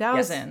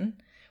 2000,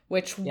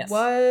 which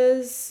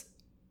was,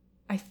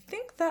 I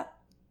think that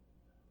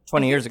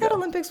 20 years ago. That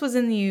Olympics was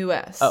in the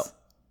US. Oh.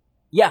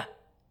 Yeah.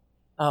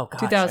 Oh, gosh.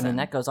 2000. I mean,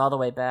 that goes all the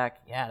way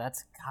back. Yeah,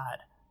 that's God.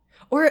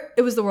 Or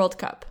it was the World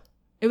Cup.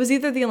 It was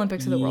either the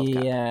Olympics or the World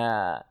Cup.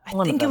 Yeah. I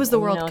think it was the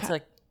World Cup. It's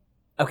like,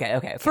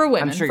 okay. For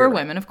women. I'm sure for right.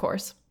 women, of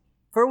course.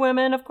 For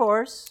women, of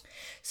course.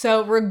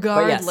 So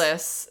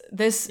regardless,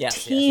 this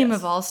team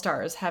of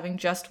all-stars having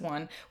just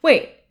won.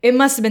 Wait, it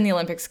must have been the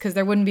Olympics because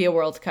there wouldn't be a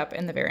World Cup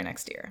in the very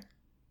next year.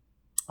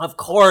 Of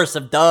course,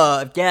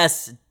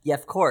 yes. Yeah,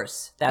 of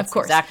course. That's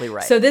exactly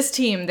right. So this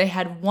team, they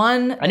had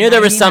won. I knew there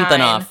was something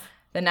off.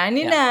 The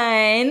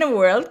 99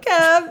 World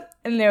Cup,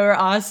 and they were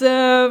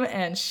awesome.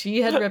 And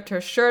she had ripped her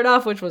shirt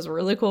off, which was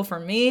really cool for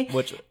me.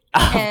 Which,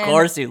 of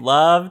course, you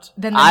loved.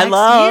 Then the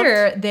next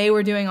year, they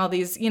were doing all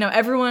these,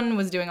 everyone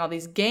was doing all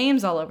these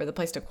games all over the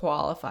place to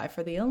qualify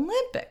for the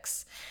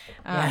Olympics.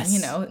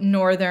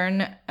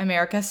 Northern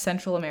America,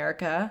 Central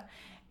America,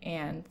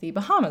 and the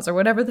Bahamas, or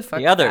whatever the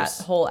fuck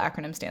that whole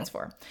acronym stands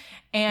for.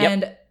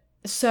 And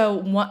so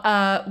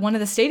one of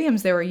the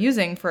stadiums they were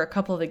using for a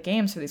couple of the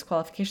games for these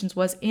qualifications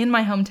was in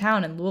my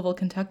hometown in Louisville,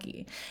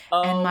 Kentucky.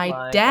 Oh, and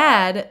my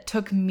dad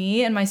took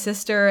me and my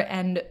sister,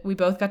 and we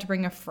both got to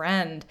bring a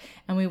friend,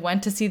 and we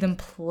went to see them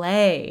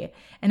play.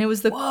 And it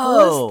was the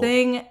coolest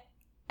thing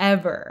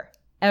ever.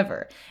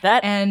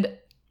 And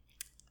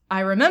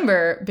I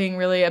remember being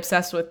really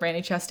obsessed with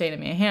Brandi Chastain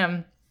and Mia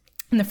Hamm.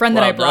 And the friend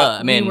that I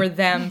brought, we were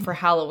them for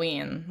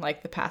Halloween,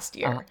 the past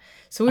year.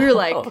 So we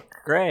were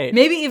great.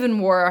 Maybe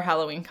even wore our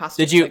Halloween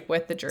costumes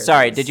with the jerseys.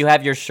 Sorry, did you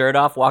have your shirt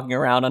off walking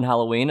around on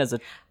Halloween as a...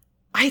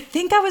 I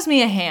think I was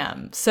Mia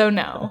Hamm, so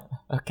no.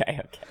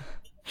 Okay.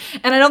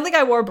 And I don't think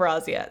I wore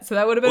bras yet, so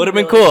that would have been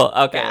been cool.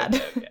 Okay.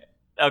 Bad.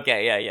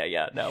 Okay,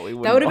 yeah. No, we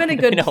wouldn't. That would have been a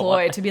good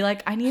ploy to be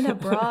like, I need a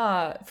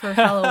bra for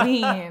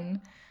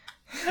Halloween.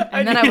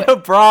 And I need a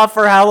bra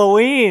for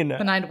Halloween.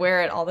 And I'd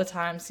wear it all the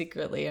time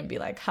secretly and be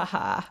like,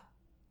 haha.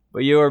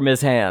 But you were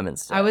Miss Hamm and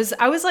stuff. I was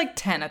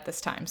 10 at this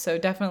time, so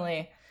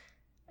definitely,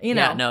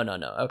 Yeah, no.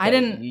 Okay. I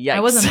didn't.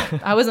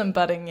 Yikes. I wasn't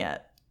budding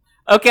yet.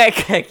 Okay,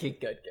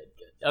 good.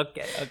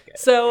 Okay.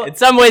 So in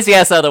some ways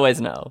yes, other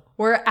ways no.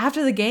 We're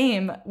after the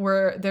game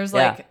where there's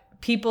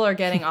people are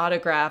getting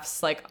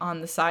autographs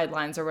on the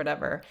sidelines or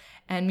whatever,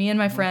 and me and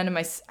my friend and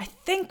I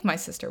think my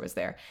sister was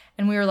there,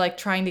 and we were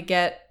trying to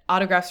get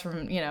autographs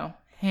from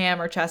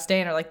Hamm or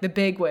Chastain or the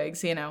big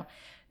wigs,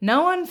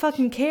 No one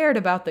fucking cared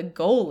about the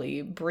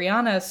goalie,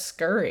 Brianna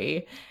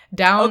Scurry,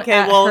 down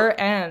her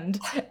end.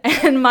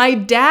 And my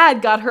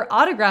dad got her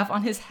autograph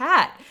on his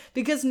hat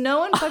because no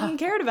one fucking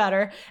cared about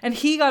her. And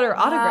he got her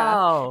autograph.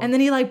 Wow. And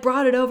then he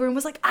brought it over and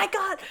was like, I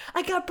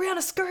got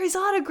Brianna Scurry's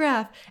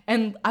autograph.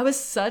 And I was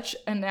such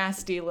a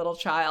nasty little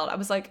child. I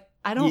was like,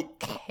 I don't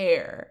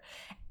care.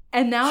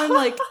 And now I'm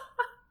like,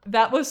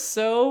 that was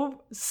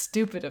so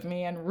stupid of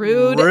me and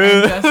rude.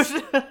 And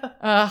just,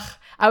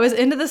 I was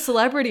into the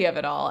celebrity of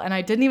it all, and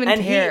I didn't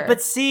even care.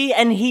 But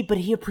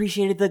he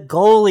appreciated the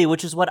goalie,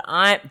 which is what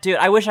dude.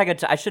 I wish I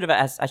could. I should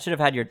have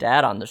had your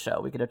dad on the show.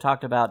 We could have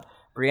talked about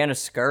Brianna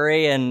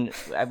Scurry, and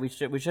we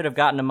should have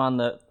gotten him on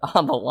the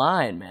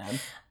line, man.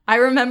 I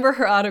remember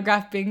her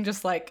autograph being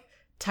just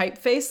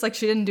typeface,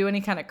 she didn't do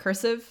any kind of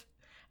cursive,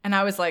 and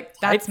I was like,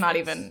 that's not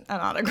even an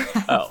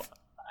autograph. Oh.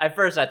 At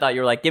first, I thought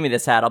you were like, give me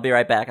this hat. I'll be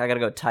right back. I got to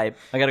go type.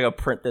 I got to go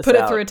print this out.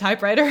 Put it through a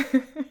typewriter?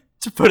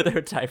 To put it through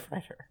a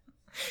typewriter.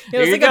 It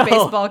was a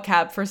baseball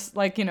cap for,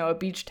 a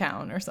beach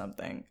town or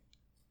something.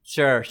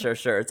 Sure.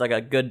 It's like a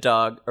good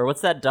dog. Or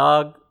what's that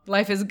dog?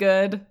 Life is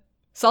Good.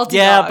 Salty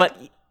dog. Yeah, but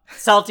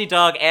Salty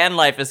Dog and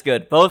Life is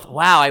Good. Both.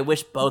 Wow, I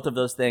wish both of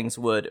those things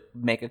would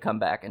make a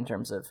comeback in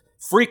terms of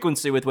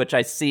frequency with which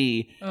I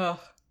see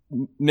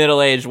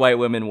middle-aged white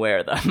women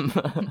wear them.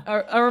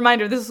 A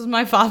reminder, this was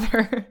my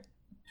father.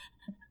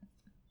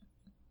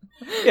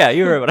 Yeah,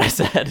 you heard what I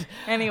said.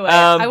 Anyway,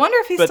 I wonder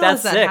if he still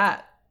has that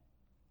hat.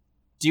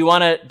 Do you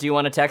want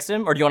to text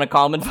him, or do you want to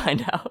call him and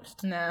find out?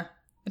 Nah,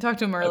 I talked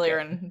to him earlier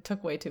and it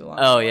took way too long.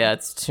 Oh yeah,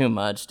 it's too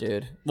much,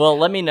 dude. Well,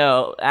 let me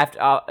know after.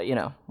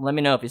 Let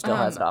me know if he still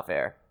has it off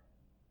air.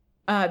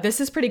 This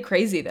is pretty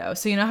crazy though.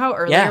 So you know how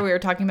earlier we were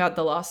talking about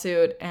the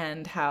lawsuit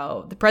and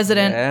how the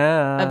president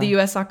of the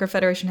U.S. Soccer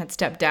Federation had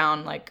stepped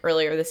down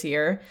earlier this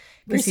year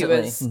because he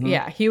was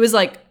he was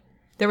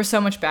there was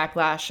so much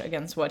backlash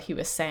against what he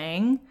was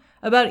saying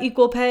about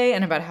equal pay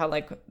and about how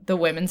the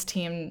women's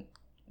team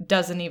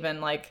doesn't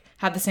even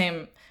have the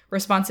same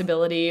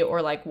responsibility or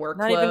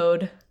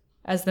workload.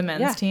 as the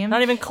men's team.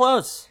 Not even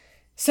close.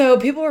 So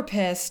people were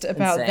pissed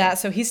about Insane. that.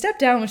 So he stepped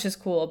down, which is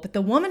cool. But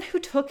the woman who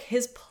took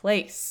his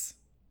place,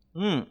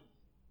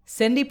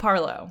 Cindy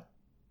Parlow,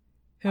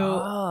 who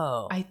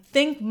I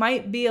think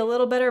might be a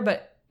little better,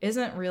 but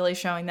isn't really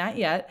showing that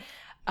yet.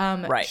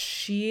 Right.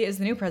 She is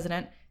the new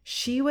president.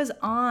 She was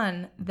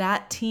on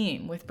that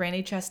team with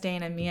Brandi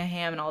Chastain and Mia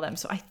Hamm and all them.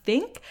 So I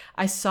think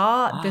I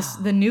saw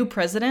the new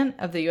president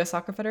of the U.S.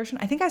 Soccer Federation.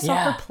 I think I saw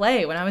her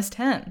play when I was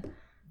 10.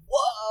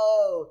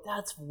 Whoa,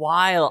 that's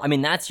wild. I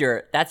mean, that's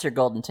your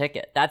golden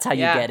ticket. That's how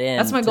you get in.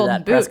 That's my to golden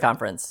that boot. press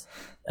conference.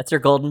 That's your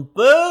golden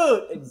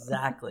boot.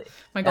 Exactly.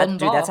 My golden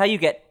ball. Dude, that's how you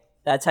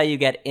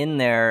get in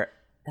there.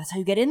 That's how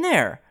you get in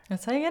there.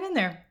 That's how you get in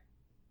there.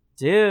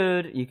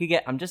 Dude,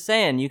 I'm just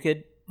saying, you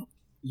could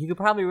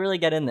probably really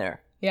get in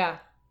there. Yeah.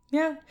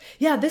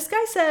 This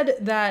guy said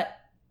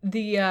that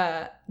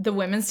the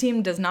women's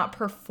team does not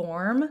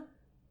perform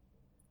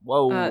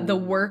the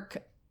work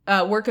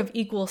of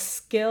equal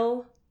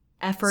skill,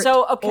 effort,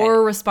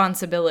 or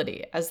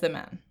responsibility as the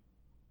men.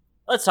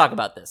 Let's talk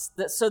about this.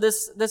 So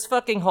this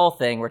fucking whole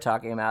thing we're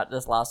talking about,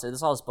 this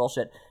lawsuit, all this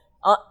bullshit.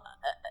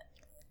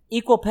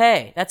 Equal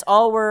pay. That's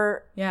all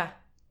we're. Yeah.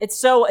 It's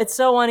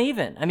so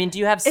uneven. I mean, do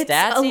you have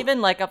stats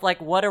even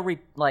of what are we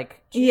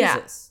like?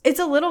 Jesus. Yeah, it's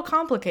a little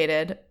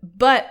complicated,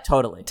 but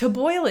totally. To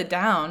boil it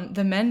down,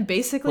 the men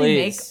basically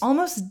make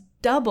almost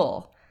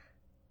double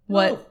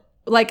what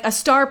like a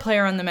star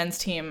player on the men's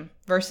team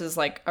versus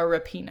like a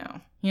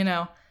Rapinoe.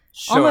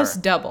 Sure.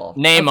 Almost double.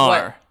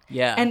 Neymar.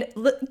 Yeah. And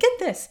get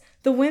this: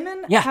 the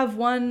women have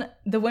won.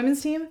 The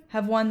women's team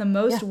have won the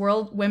most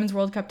women's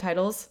World Cup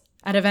titles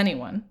out of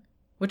anyone,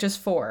 which is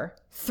 4.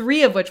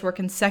 3 of which were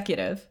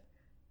consecutive.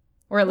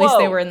 Or at least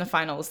they were in the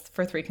finals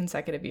for 3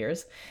 consecutive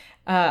years.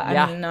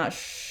 I'm not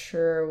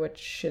sure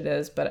which it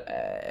is, but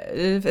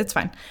it's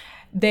fine.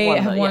 They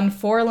have won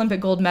 4 Olympic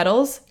gold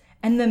medals,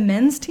 and the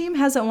men's team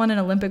hasn't won an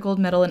Olympic gold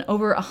medal in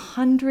over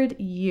 100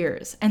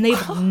 years. And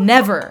they've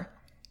never,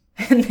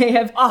 and they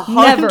have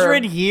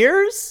 100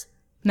 years?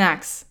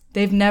 Max,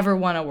 they've never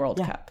won a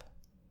World Cup.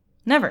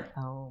 Never.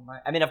 Oh my!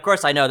 I mean, of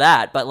course I know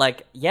that, but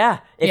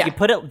if you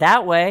put it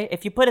that way,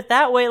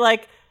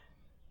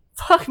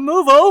 fuck,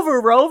 move over,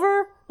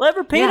 Rover. Let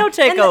Rapinoe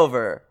take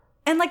over.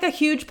 And like a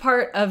huge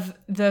part of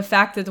the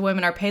fact that the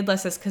women are paid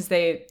less is because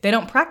they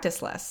don't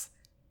practice less.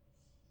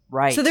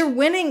 Right. So they're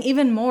winning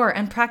even more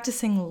and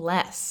practicing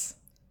less.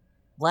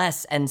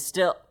 And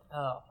still, oh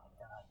my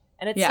God.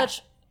 And it's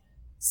such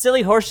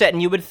silly horseshit,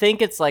 and you would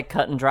think it's like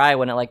cut and dry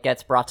when it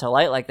gets brought to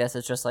light like this.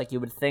 It's just you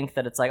would think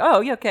that it's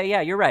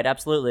you're right,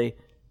 absolutely.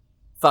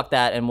 Fuck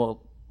that, and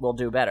we'll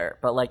do better.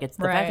 But it's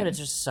the fact that it's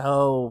just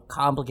so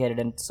complicated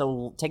and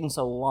so taking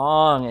so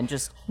long and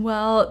just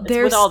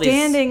they're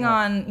standing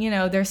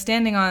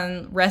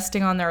on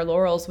resting on their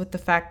laurels with the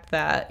fact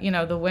that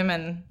the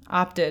women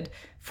opted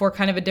for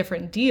kind of a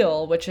different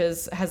deal, which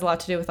has a lot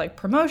to do with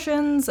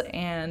promotions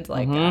and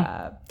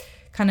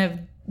kind of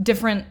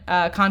different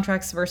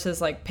contracts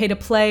versus pay to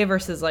play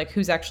versus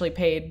who's actually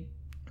paid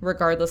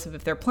regardless of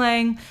if they're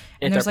playing.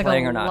 And there's a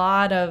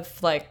lot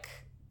of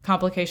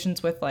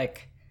complications with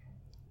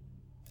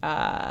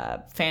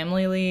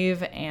family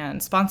leave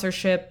and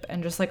sponsorship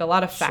and just a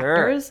lot of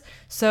factors. Sure.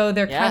 So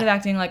they're kind of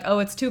acting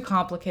it's too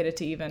complicated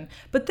to even.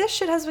 But this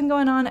shit has been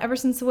going on ever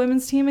since the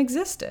women's team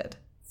existed.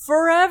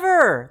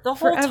 Forever. This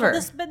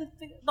has been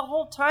the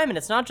whole time, and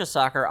it's not just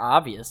soccer,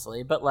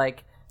 obviously, but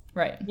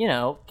right.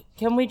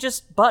 Can we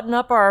just button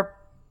up our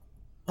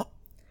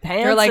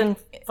pants and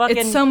fucking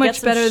it's so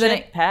much better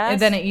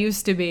than it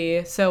used to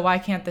be, so why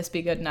can't this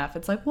be good enough?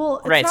 It's it's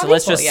right, not so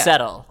let's just yet.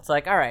 settle. It's all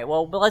right,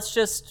 well, but let's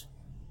just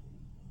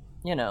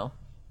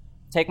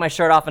take my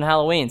shirt off on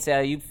Halloween. See how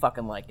you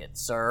fucking like it,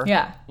 sir.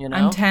 Yeah.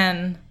 I'm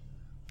 10.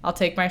 I'll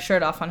take my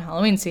shirt off on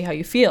Halloween. See how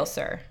you feel,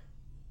 sir.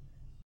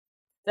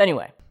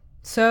 Anyway.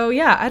 So,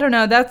 yeah, I don't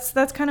know. That's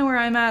kind of where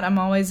I'm at. I'm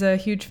always a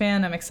huge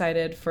fan. I'm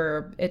excited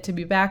for it to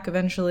be back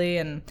eventually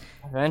and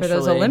for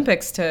those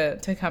Olympics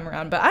to come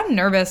around. But I'm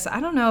nervous.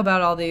 I don't know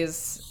about all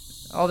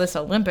this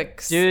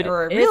Olympics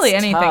or really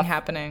anything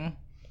happening.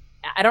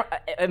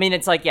 I mean,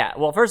 it's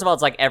well, first of all,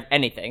 it's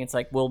anything. It's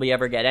will we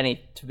ever get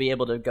to be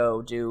able to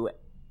go do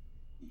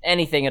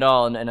anything at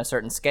all in a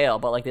certain scale?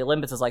 But the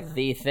Olympics is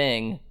the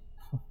thing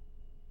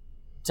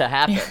to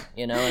happen,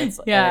 It's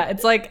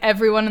it's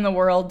everyone in the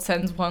world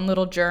sends one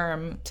little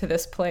germ to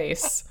this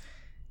place.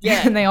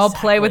 Yeah, and they all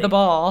play with the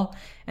ball,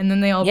 and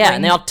then they all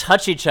and they all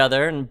touch each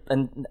other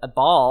and a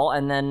ball,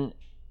 and then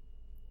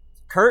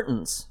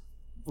curtains.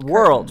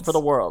 World for the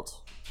world.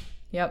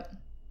 Yep.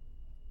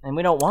 And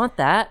we don't want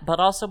that,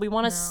 but also we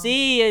want to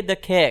see the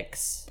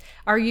kicks.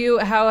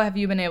 How have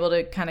you been able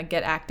to kind of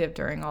get active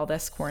during all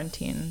this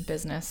quarantine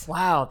business?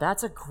 Wow,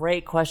 that's a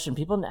great question.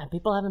 People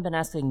haven't been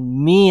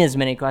asking me as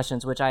many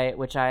questions, which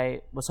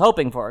I was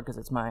hoping for because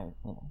it's my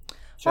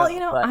show.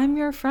 Well, I'm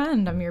your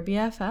friend. I'm your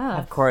BFF.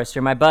 Of course,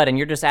 you're my bud, and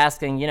you're just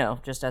asking,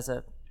 just as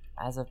a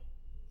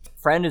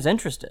friend who's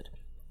interested.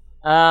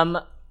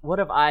 What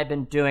have I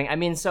been doing? I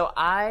mean, so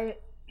I've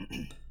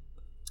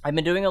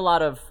been doing a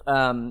lot of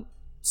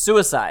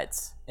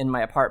suicides in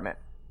my apartment.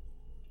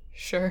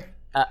 Sure.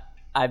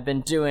 I've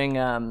been doing.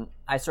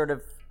 I sort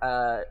of,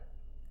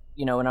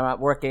 when I'm not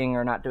working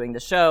or not doing the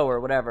show or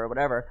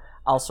whatever,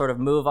 I'll sort of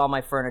move all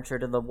my furniture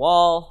to the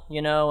wall,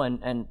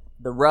 and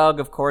the rug.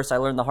 Of course, I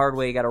learned the hard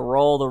way. You got to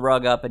roll the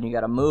rug up and you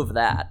got to move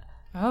that.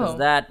 Oh,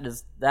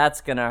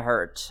 that's gonna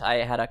hurt. I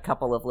had a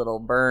couple of little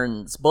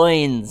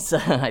boings.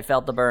 I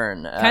felt the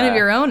burn. Kind of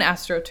your own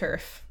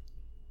AstroTurf.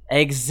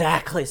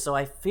 Exactly. So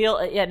I feel,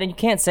 and you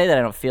can't say that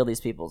I don't feel these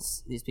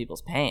people's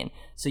pain.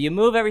 So you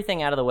move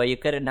everything out of the way. You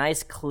get a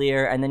nice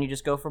clear, and then you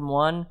just go from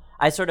one.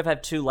 I sort of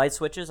have 2 light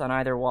switches on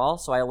either wall,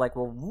 so I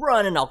will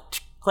run and I'll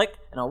click,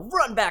 and I'll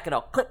run back and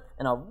I'll click,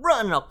 and I'll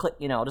run and I'll click.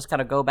 I'll just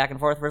kind of go back and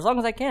forth for as long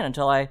as I can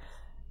until I,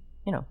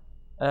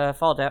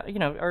 fall down.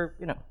 Or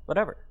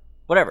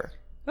whatever.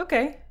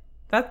 Okay,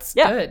 that's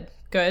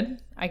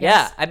good, I guess.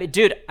 Yeah, I mean,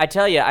 dude, I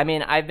tell you, I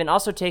mean, I've been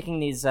also taking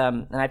these,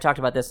 and I talked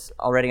about this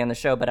already on the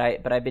show, but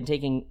I've been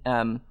taking,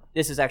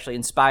 this is actually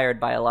inspired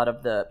by a lot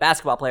of the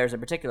basketball players in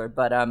particular,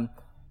 but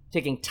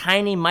taking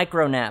tiny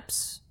micro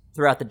naps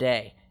throughout the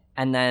day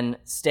and then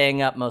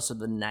staying up most of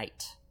the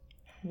night.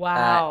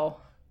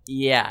 Wow.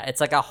 Yeah,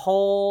 it's like a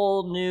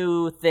whole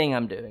new thing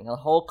I'm doing, a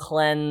whole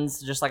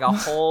cleanse, just like a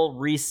whole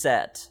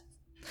reset.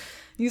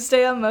 You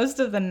stay up most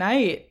of the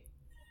night.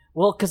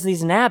 Well, because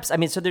these naps, I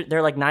mean, so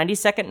they're like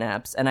 90-second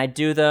naps, and I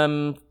do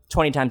them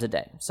 20 times a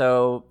day.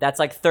 So that's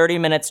like 30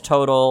 minutes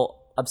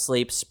total of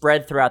sleep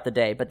spread throughout the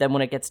day. But then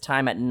when it gets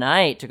time at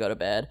night to go to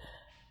bed,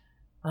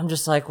 I'm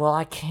just like, well,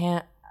 I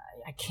can't.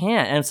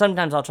 And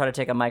sometimes I'll try to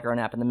take a micro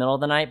nap in the middle of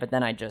the night, but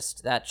then that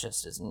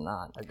just is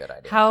not a good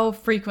idea. How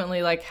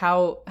frequently, like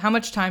how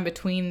much time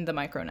between the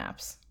micro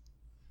naps?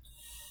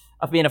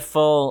 Of being a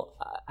full,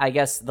 I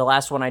guess the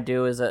last one I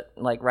do is at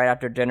like right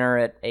after dinner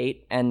at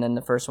 8, and then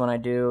the first one I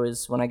do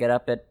is when I get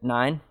up at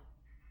 9.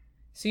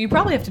 So you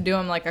probably have to do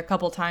them like a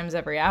couple times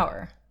every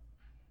hour.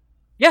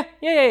 Yeah.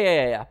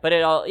 But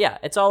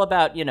it's all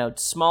about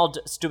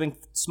doing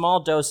small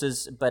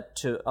doses, but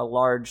to a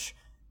large,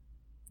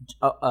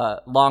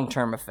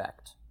 long-term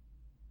effect.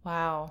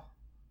 Wow.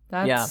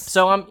 Yeah.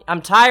 So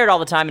I'm tired all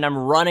the time, and I'm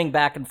running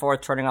back and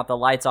forth, turning off the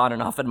lights on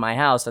and off in my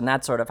house, and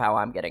that's sort of how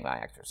I'm getting my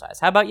exercise.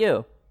 How about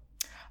you?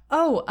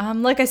 Oh,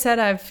 like I said,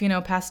 I've,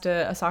 passed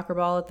a soccer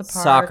ball at the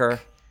park. Soccer.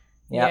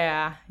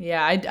 Yep.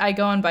 Yeah. I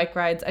go on bike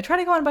rides. I try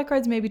to go on bike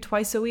rides maybe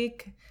twice a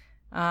week.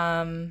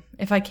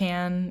 If I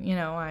can,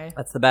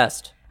 That's the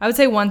best. I would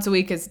say once a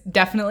week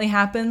definitely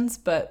happens,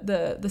 but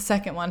the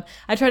second one,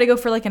 I try to go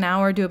for like an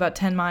hour, do about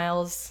 10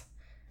 miles.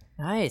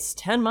 Nice.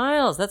 10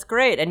 miles. That's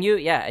great. And you're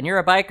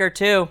a biker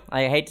too.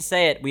 I hate to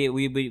say it.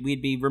 We'd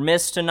be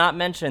remiss to not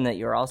mention that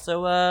you're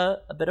also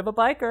a bit of a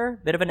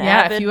biker, bit of an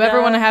avid. Yeah, if you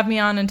ever want to have me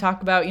on and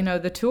talk about,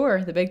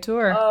 the big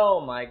tour. Oh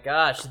my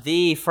gosh,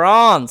 the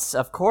France,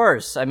 of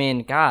course. I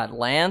mean, God,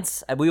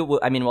 Lance.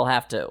 We'll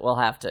have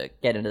to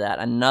get into that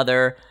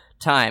another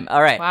time.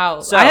 All right.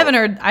 Wow. So I haven't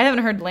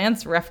heard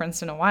Lance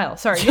referenced in a while.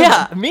 Sorry.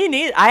 Yeah, me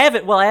neither. I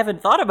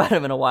haven't thought about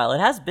him in a while. It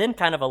has been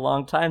kind of a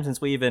long time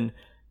since we even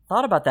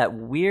thought about that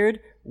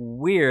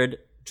weird,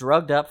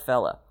 drugged up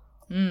fella.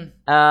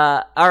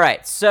 All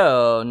right,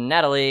 so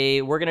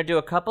Natalie, we're gonna do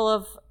a couple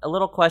of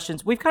little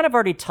questions. We've kind of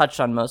already touched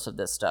on most of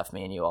this stuff,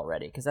 me and you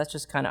already, because that's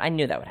just kind of, I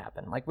knew that would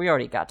happen. Like, we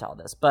already got to all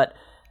this. But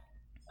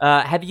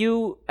have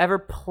you ever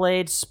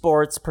played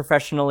sports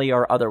professionally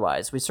or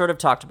otherwise? We sort of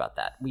talked about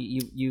that.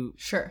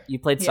 Sure. You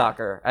played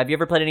soccer. Have you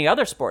ever played any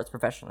other sports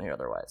professionally or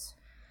otherwise?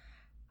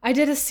 I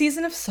did a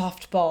season of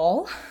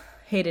softball.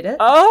 Hated it.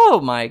 Oh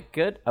my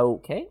good.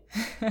 Okay.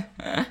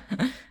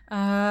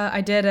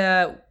 I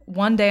did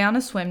one day on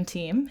a swim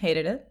team.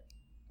 Hated it.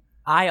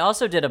 I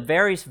also did a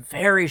very,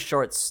 very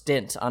short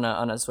stint on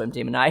a swim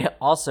team, and I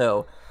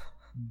also,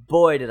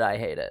 boy, did I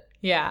hate it.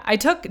 Yeah, I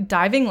took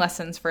diving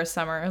lessons for a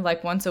summer,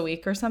 like once a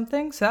week or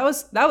something. So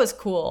that was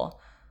cool.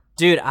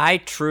 Dude, I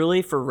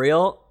truly, for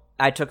real,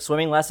 I took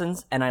swimming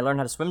lessons, and I learned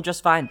how to swim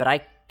just fine, but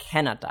I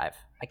cannot dive.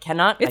 I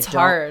cannot. It's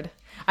hard.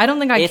 I don't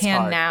think I can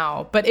hard.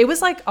 now, but it was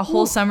like a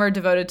whole summer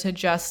devoted to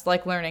just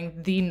like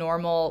learning the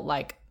normal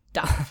like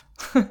dive.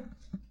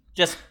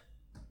 Just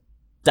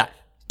dive.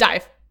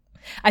 Dive.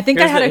 I think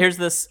here's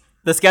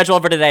the schedule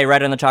for today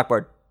right on the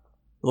chalkboard.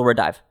 Little word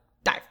dive.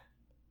 Dive.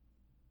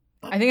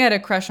 I think I had a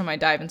crush on my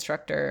dive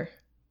instructor.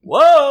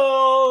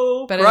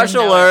 Whoa! But crush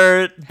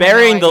alert!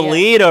 Burying the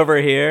lead over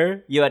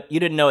here. You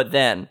didn't know it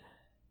then.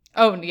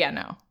 Oh yeah,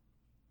 no.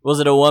 Was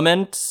it a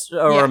woman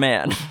or a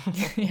man?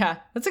 Yeah,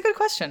 that's a good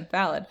question.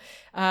 Valid.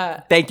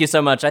 Thank you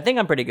so much. I think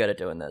I'm pretty good at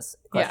doing this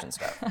question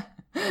stuff.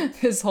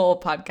 This whole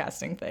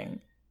podcasting thing.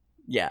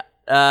 Yeah.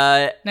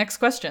 Next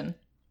question.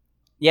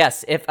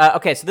 Yes. If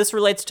okay, so this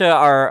relates to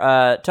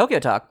our Tokyo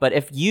Talk, but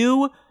if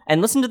you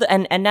listen to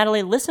and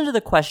Natalie, listen to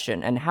the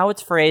question and how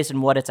it's phrased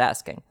and what it's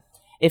asking.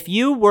 If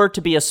you were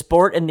to be a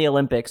sport in the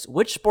Olympics,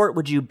 which sport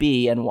would you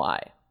be and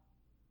why?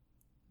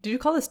 Did you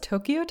call this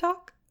Tokyo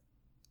Talk?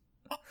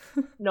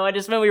 No, I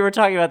just meant we were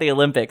talking about the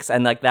Olympics,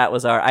 and like that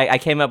was I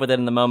came up with it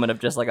in the moment of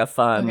just like a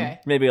fun,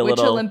 maybe a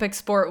little. Which Olympic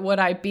sport would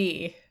I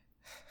be?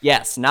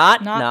 Yes,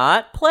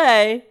 not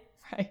play.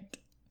 Right.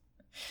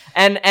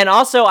 And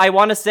also, I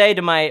want to say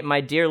to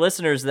my dear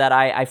listeners that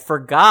I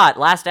forgot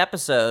last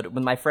episode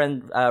with my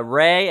friend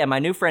Ray and my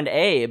new friend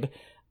Abe.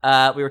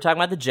 We were talking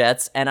about the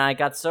Jets, and I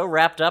got so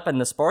wrapped up in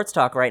the sports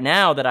talk right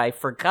now that I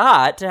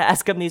forgot to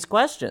ask him these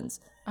questions.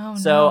 Oh,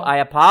 so no. I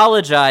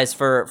apologize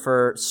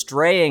for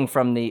straying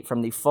from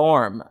the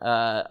form,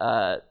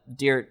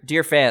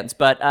 dear fans.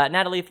 But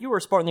Natalie, if you were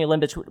a sport in the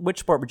Olympics, which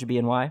sport would you be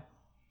and why?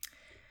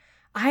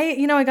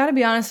 I gotta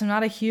be honest, I'm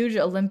not a huge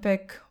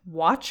Olympic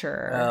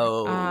watcher.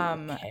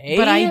 Okay.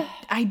 But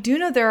I do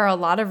know there are a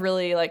lot of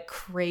really like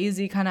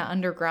crazy kind of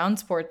underground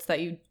sports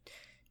that you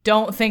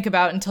don't think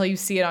about until you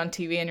see it on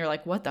TV and you're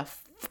like, what the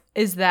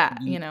is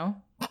that, you know?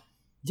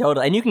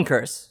 Totally. And you can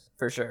curse,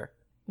 for sure.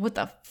 What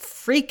the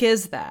freak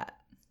is that?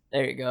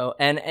 There you go.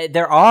 And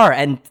there are,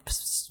 and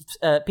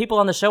people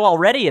on the show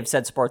already have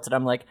said sports that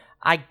I'm like,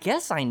 I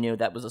guess I knew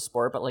that was a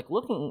sport, but like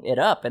looking it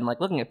up and like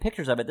looking at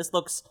pictures of it, this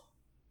looks,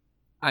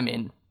 I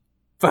mean,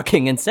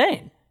 fucking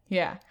insane.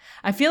 Yeah.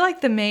 I feel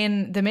like the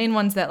main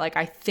ones that like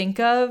I think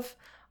of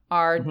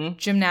are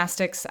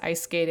gymnastics,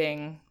 ice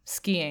skating,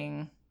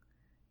 skiing,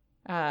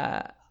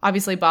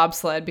 obviously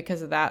bobsled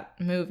because of that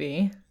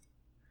movie.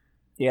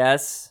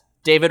 Yes.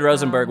 David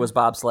Rosenberg was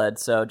bobsled,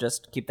 so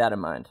just keep that in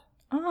mind.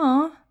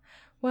 Oh,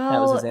 well,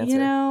 that was his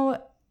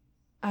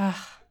answer.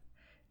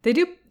 They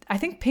do, I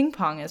think ping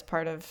pong is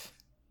part of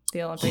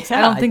the Olympics. Yeah,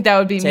 I don't think that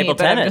would be me, table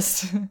but I'm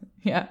tennis. just,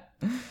 yeah.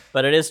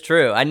 But it is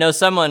true. I know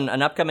someone,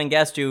 an upcoming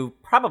guest, who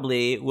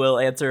probably will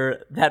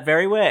answer that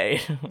very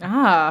way.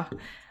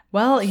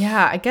 Well,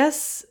 yeah, I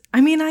guess, I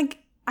mean,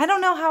 I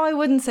don't know how I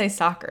wouldn't say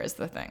soccer is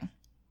the thing.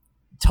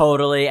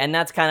 Totally, and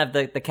that's kind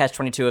of the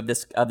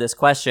catch-22 of this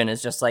question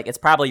is just like, it's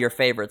probably your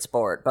favorite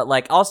sport. But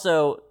like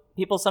also,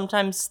 people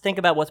sometimes think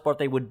about what sport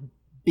they would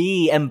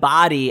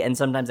embody, and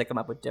sometimes they come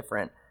up with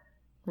different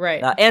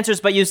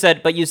answers. But you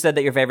said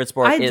that your favorite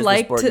sport is the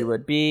sport you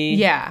would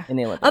be in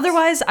the Olympics.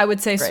 Otherwise, I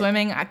would say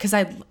swimming, because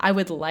I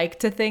would like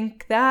to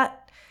think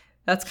that.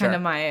 That's kind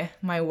of my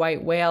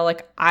white whale.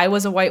 Like, I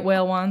was a white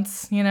whale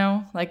once, you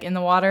know, like in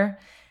the water.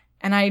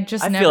 And I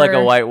feel like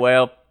a white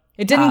whale.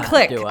 It didn't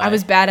click. I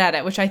was bad at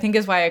it, which I think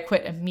is why I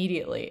quit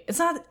immediately. It's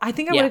not, I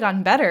think I would have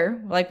gotten better,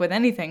 like with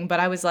anything, but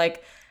I was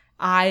like,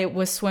 I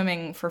was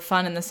swimming for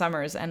fun in the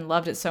summers and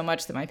loved it so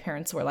much that my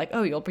parents were like,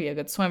 oh, you'll be a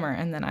good swimmer.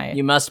 And then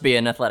You must be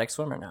an athletic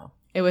swimmer now.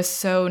 It was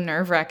so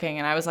nerve-wracking.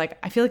 And I was like,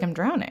 I feel like I'm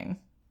drowning.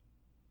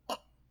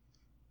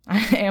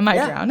 Am I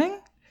drowning?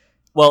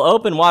 Well,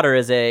 open water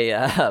is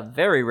a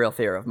very real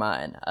fear of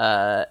mine.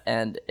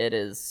 And it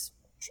is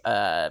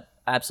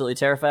absolutely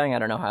terrifying. I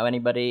don't know how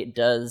anybody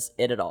does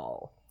it at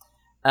all.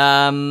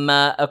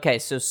 Okay,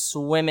 so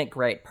swimming,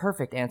 great,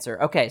 perfect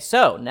answer. Okay,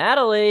 so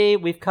Natalie,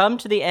 we've come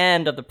to the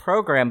end of the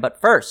program,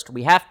 but first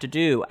we have to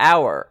do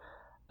our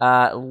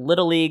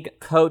Little League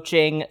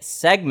coaching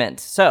segment.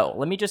 So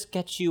let me just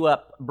get you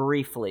up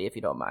briefly, if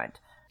you don't mind.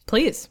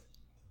 Please.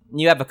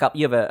 You have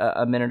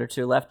a minute or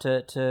two left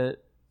to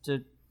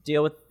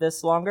deal with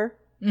this longer?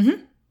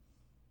 Mm-hmm.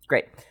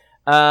 Great.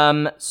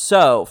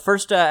 So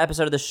first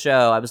episode of the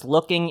show, I was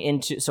looking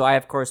into, so I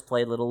of course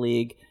played Little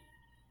League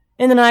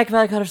in the Nyack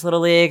Valley Cutters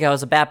Little League. I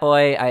was a bat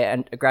boy.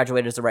 I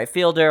graduated as a right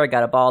fielder. I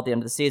got a ball at the end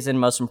of the season.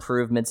 Most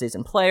improved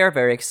midseason player.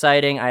 Very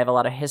exciting. I have a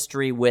lot of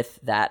history with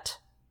that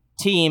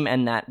team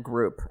and that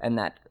group and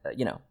that,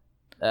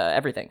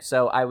 everything.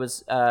 So I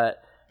was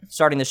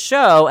starting the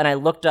show, and I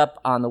looked up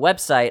on their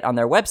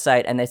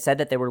website, and they said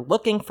that they were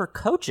looking for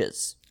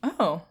coaches.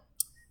 Oh.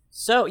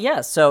 So,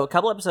 so a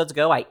couple episodes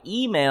ago, I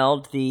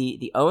emailed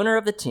the owner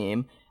of the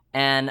team,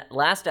 and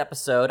last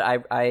episode,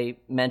 I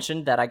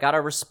mentioned that I got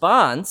a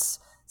response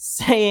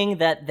saying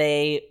that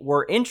they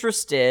were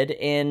interested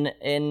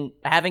in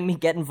having me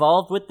get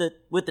involved with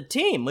the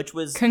team, which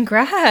was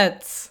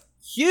congrats,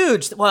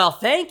 huge. Well,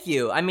 thank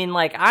you. I mean,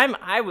 like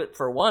I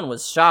for one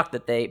was shocked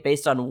that they,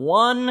 based on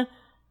one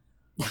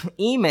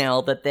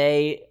email, that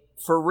they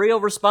for real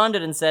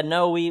responded and said,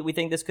 no, we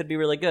think this could be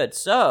really good.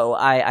 So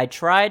I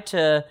tried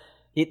to.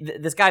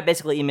 This guy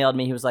basically emailed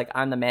me. He was like,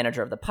 I'm the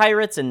manager of the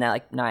Pirates in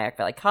Nyack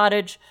Valley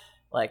Cottage.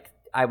 Like,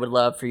 I would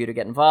love for you to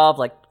get involved.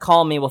 Like,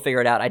 call me. We'll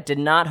figure it out. I did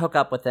not hook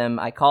up with him.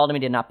 I called him.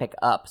 He did not pick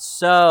up.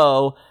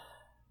 So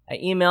I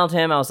emailed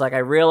him. I was like, I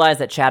realized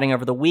that chatting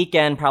over the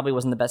weekend probably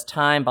wasn't the best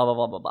time, blah, blah,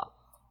 blah, blah, blah.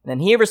 And then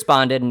he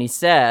responded and he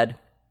said,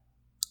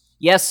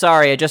 yes,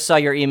 sorry, I just saw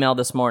your email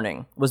this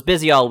morning. Was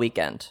busy all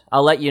weekend.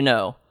 I'll let you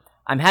know.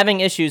 I'm having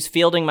issues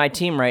fielding my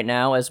team right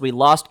now as we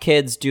lost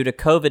kids due to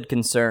COVID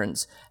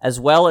concerns, as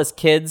well as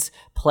kids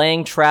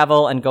playing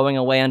travel and going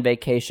away on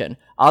vacation.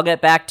 I'll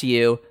get back to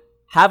you.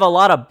 Have a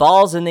lot of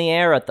balls in the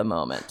air at the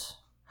moment.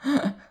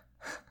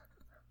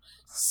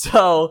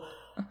 So,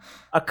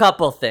 a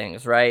couple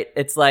things, right?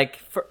 It's like,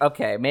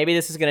 okay, maybe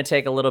this is going to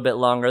take a little bit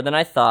longer than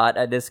I thought.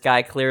 This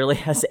guy clearly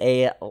has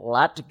a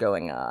lot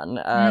going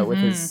on with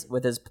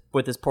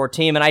his poor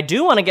team, and I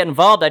do want to get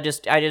involved. I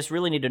just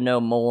really need to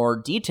know more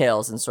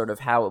details and sort of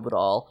how it would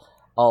all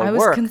work. I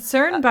was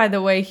concerned by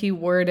the way he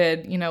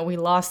worded, we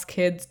lost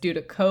kids due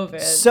to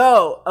COVID.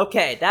 So,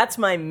 okay, that's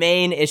my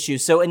main issue.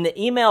 So in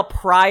the email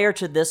prior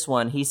to this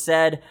one, he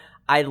said,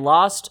 I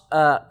lost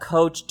a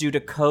coach due to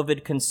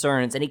COVID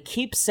concerns. And he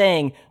keeps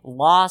saying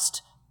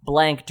lost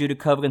blank due to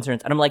COVID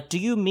concerns. And I'm like, do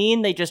you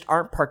mean they just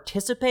aren't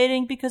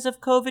participating because of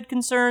COVID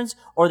concerns,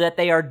 or that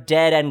they are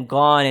dead and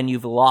gone and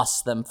you've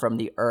lost them from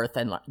the earth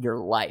and your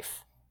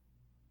life?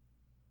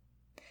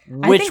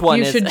 Which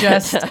one is it?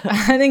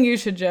 I think you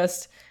should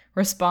just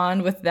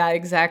respond with that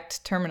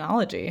exact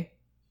terminology.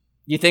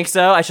 You think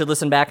so? I should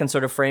listen back and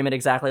sort of frame it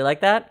exactly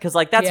like that? Because,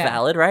 like, that's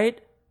valid, right?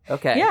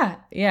 Okay.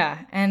 Yeah.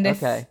 And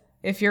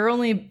if you're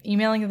only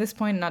emailing at this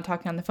point and not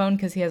talking on the phone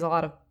because he has a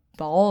lot of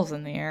balls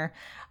in the air,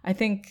 I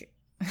think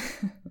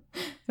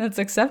that's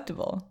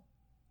acceptable.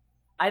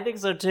 I think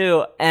so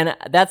too. And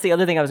that's the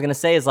other thing I was going to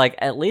say is, like,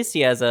 at least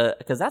he has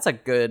because that's a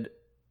good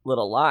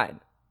little line.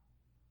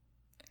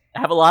 I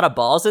have a lot of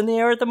balls in the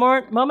air at the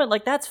moment.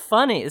 Like, that's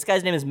funny. This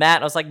guy's name is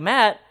Matt. I was like,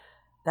 Matt,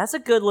 that's a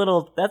good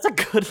little,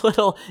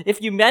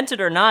 if you meant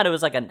it or not, it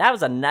was like,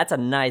 that's a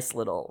nice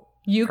little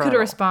You kernel. could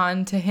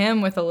respond to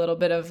him with a little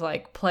bit of,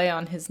 like, play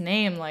on his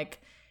name. Like,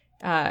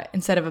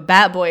 instead of a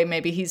bat boy,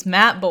 maybe he's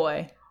Matt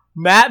Boy.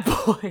 Matt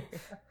Boy.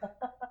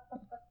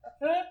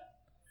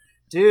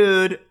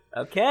 Dude,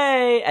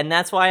 okay. And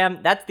that's why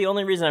that's the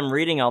only reason I'm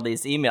reading all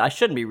these emails. I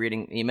shouldn't be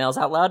reading emails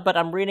out loud, but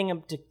I'm reading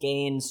them to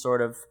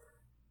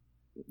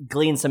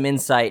glean some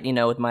insight,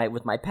 with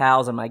my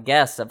pals and my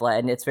guests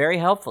and it's very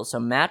helpful. So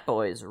Matt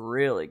Boy is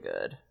really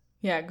good.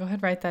 Yeah, go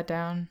ahead, write that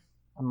down.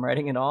 I'm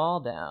writing it all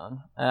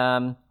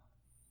down.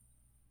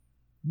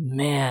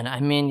 Man, I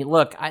mean,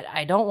 look,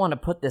 I don't want to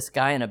put this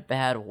guy in a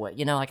bad way.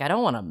 I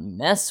don't want to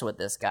mess with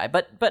this guy,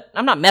 but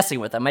I'm not messing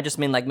with him. I just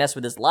mean, like, mess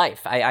with his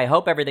life. I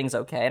hope everything's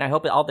okay, and I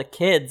hope that all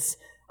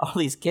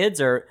these kids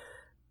are,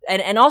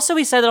 and also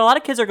he said that a lot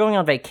of kids are going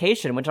on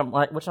vacation, which I'm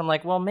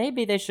like, well,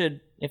 maybe they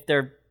should, if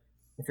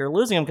you're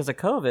losing them because of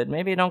COVID,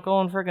 maybe don't go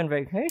on friggin'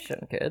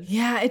 vacation, kids.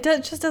 Yeah, it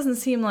just doesn't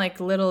seem like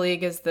Little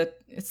League it's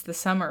the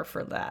summer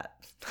for that.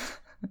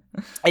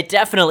 It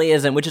definitely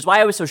isn't, which is why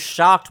I was so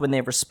shocked when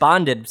they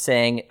responded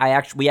saying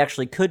we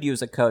actually could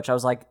use a coach. I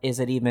was like,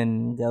 is it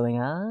even going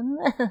on?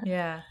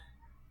 Yeah.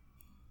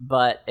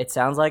 But it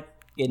sounds like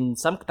in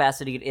some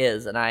capacity it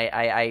is, and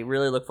I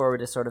really look forward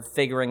to sort of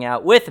figuring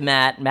out with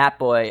Matt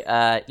Boy,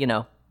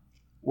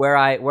 where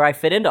I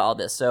fit into all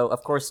this. So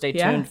of course, stay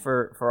tuned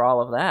for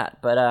all of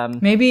that. But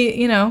maybe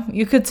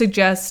you could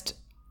suggest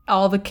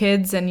all the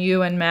kids and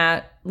you and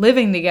Matt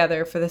living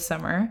together for the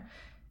summer.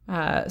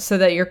 So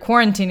that you're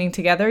quarantining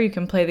together, you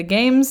can play the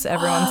games,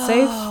 everyone's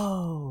safe.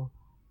 Oh,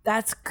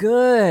 that's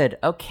good.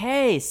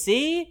 Okay,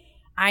 see?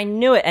 I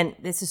knew it, and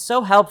this is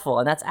so helpful,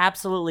 and that's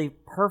absolutely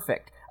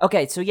perfect.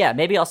 Okay, so yeah,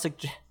 maybe I'll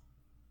suggest...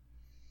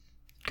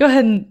 Go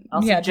ahead and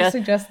just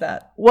suggest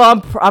that.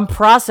 Well, I'm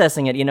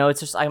processing it, it's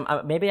just,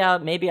 maybe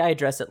I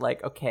address it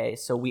like, okay,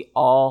 so we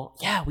all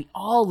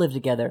live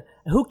together.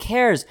 Who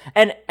cares?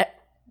 And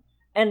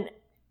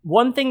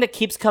one thing that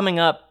keeps coming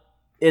up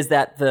is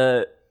that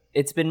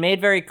it's been made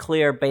very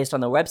clear based on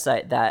the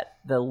website that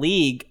the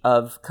league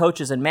of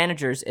coaches and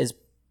managers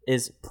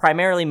is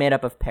primarily made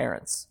up of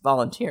parents,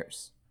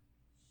 volunteers.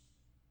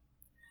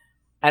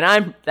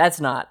 And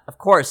of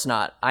course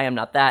not. I am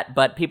not that,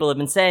 but people have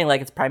been saying, like,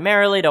 it's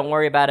primarily, don't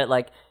worry about it.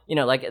 Like,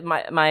 like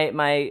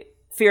my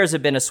fears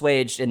have been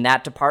assuaged in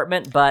that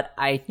department, but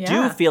I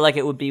do feel like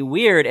it would be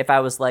weird if I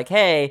was like,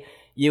 hey,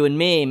 you and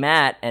me,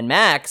 Matt and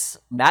Max,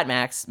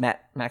 Max and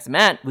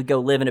Matt, we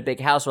go live in a big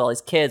house with all these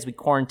kids. We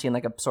quarantine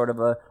like a sort of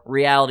a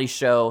reality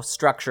show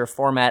structure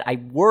format. I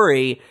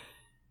worry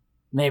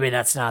maybe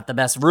that's not the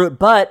best route,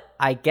 but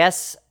I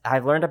guess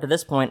I've learned up to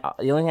this point,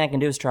 the only thing I can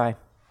do is try.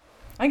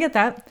 I get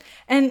that.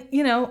 And,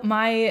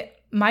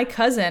 my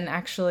cousin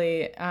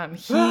actually,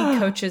 he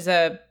coaches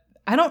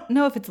I don't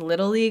know if it's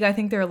Little League. I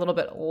think they're a little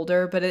bit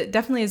older, but it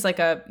definitely is like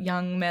a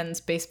young men's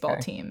baseball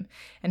team.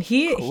 And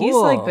he's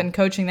like been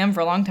coaching them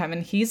for a long time,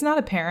 and he's not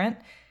a parent.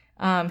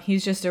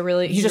 He's just a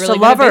really he's just really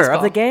a lover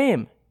of the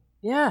game.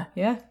 Yeah.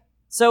 Yeah.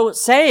 So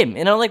same,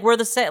 like we're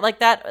the same, like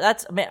that.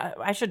 That's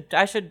I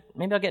should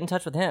maybe I'll get in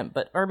touch with him,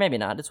 or maybe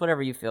not. It's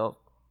whatever you feel.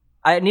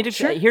 I need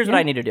to. Here's what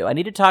I need to do. I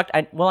need to talk.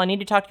 I need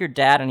to talk to your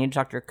dad. I need to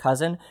talk to your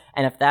cousin.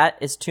 And if that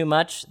is too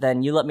much,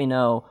 then you let me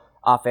know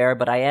off air,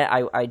 but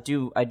I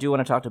do want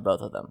to talk to both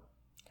of them.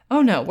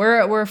 Oh no,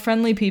 we're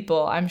friendly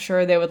people. I'm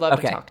sure they would love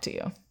to talk to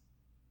you.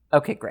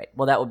 Okay, great.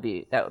 Well, that would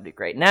be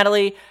great.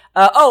 Natalie,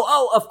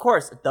 of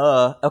course.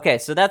 Duh. Okay,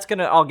 so that's going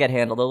to all get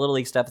handled. The Little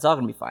League stuff, it's all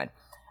going to be fine.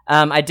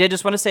 I did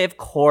just want to say, of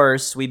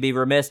course, we'd be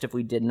remiss if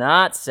we did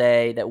not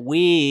say that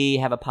we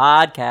have a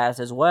podcast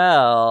as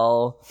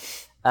well.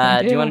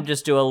 Do you want to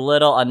just do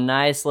a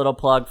nice little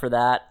plug for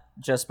that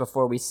just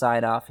before we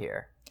sign off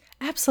here?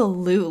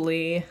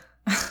 Absolutely.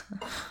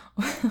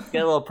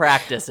 Get a little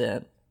practice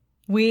in.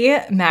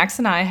 Max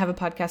and I have a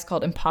podcast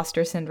called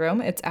Imposter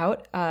Syndrome. It's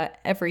out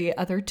every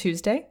other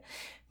Tuesday.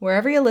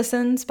 Wherever you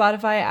listen,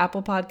 Spotify,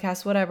 Apple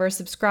Podcasts, whatever,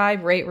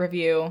 subscribe, rate,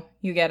 review.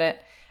 You get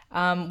it.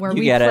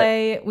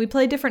 We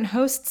play different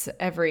hosts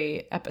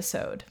every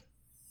episode.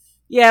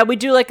 Yeah, we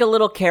do like a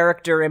little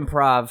character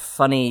improv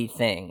funny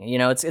thing.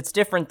 It's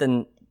different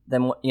than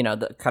than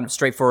the kind of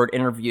straightforward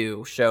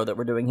interview show that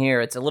we're doing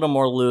here. It's a little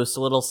more loose,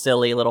 a little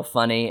silly, a little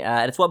funny,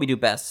 and it's what we do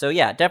best. So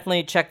yeah,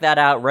 definitely check that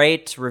out,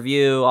 rate,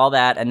 review, all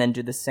that, and then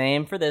do the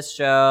same for this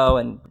show.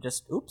 And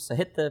just, oops, I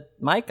hit the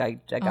mic. I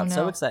got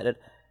so excited.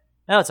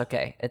 No, it's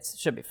okay. It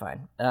should be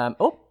fine.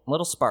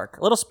 Little spark,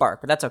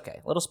 but that's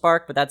okay. Little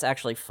spark, but that's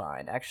actually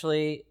fine.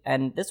 Actually,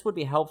 and this would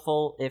be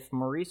helpful if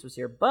Maurice was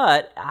here,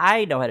 but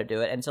I know how to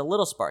do it, and it's a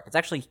little spark. It's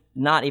actually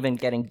not even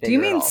getting bigger. Do you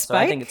mean at all, spike?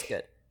 So I think it's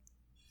good.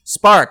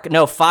 Spark,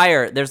 no,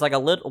 fire. There's like a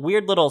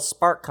weird little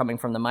spark coming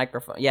from the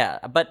microphone. Yeah,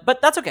 but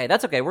that's okay.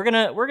 That's okay. We're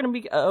gonna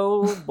be.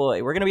 Oh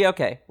boy, we're gonna be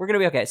okay. We're gonna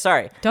be okay.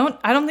 Sorry.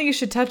 I don't think you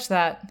should touch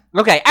that.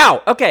 Okay.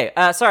 Ow. Okay.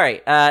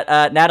 Sorry.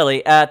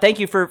 Natalie. Thank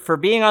you for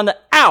being on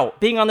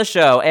the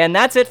show. And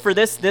that's it for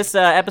this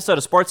episode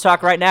of Sports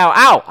Talk right now.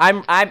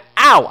 I'm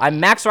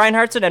Max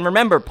Reinhardtson, and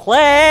remember,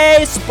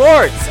 play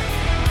sports.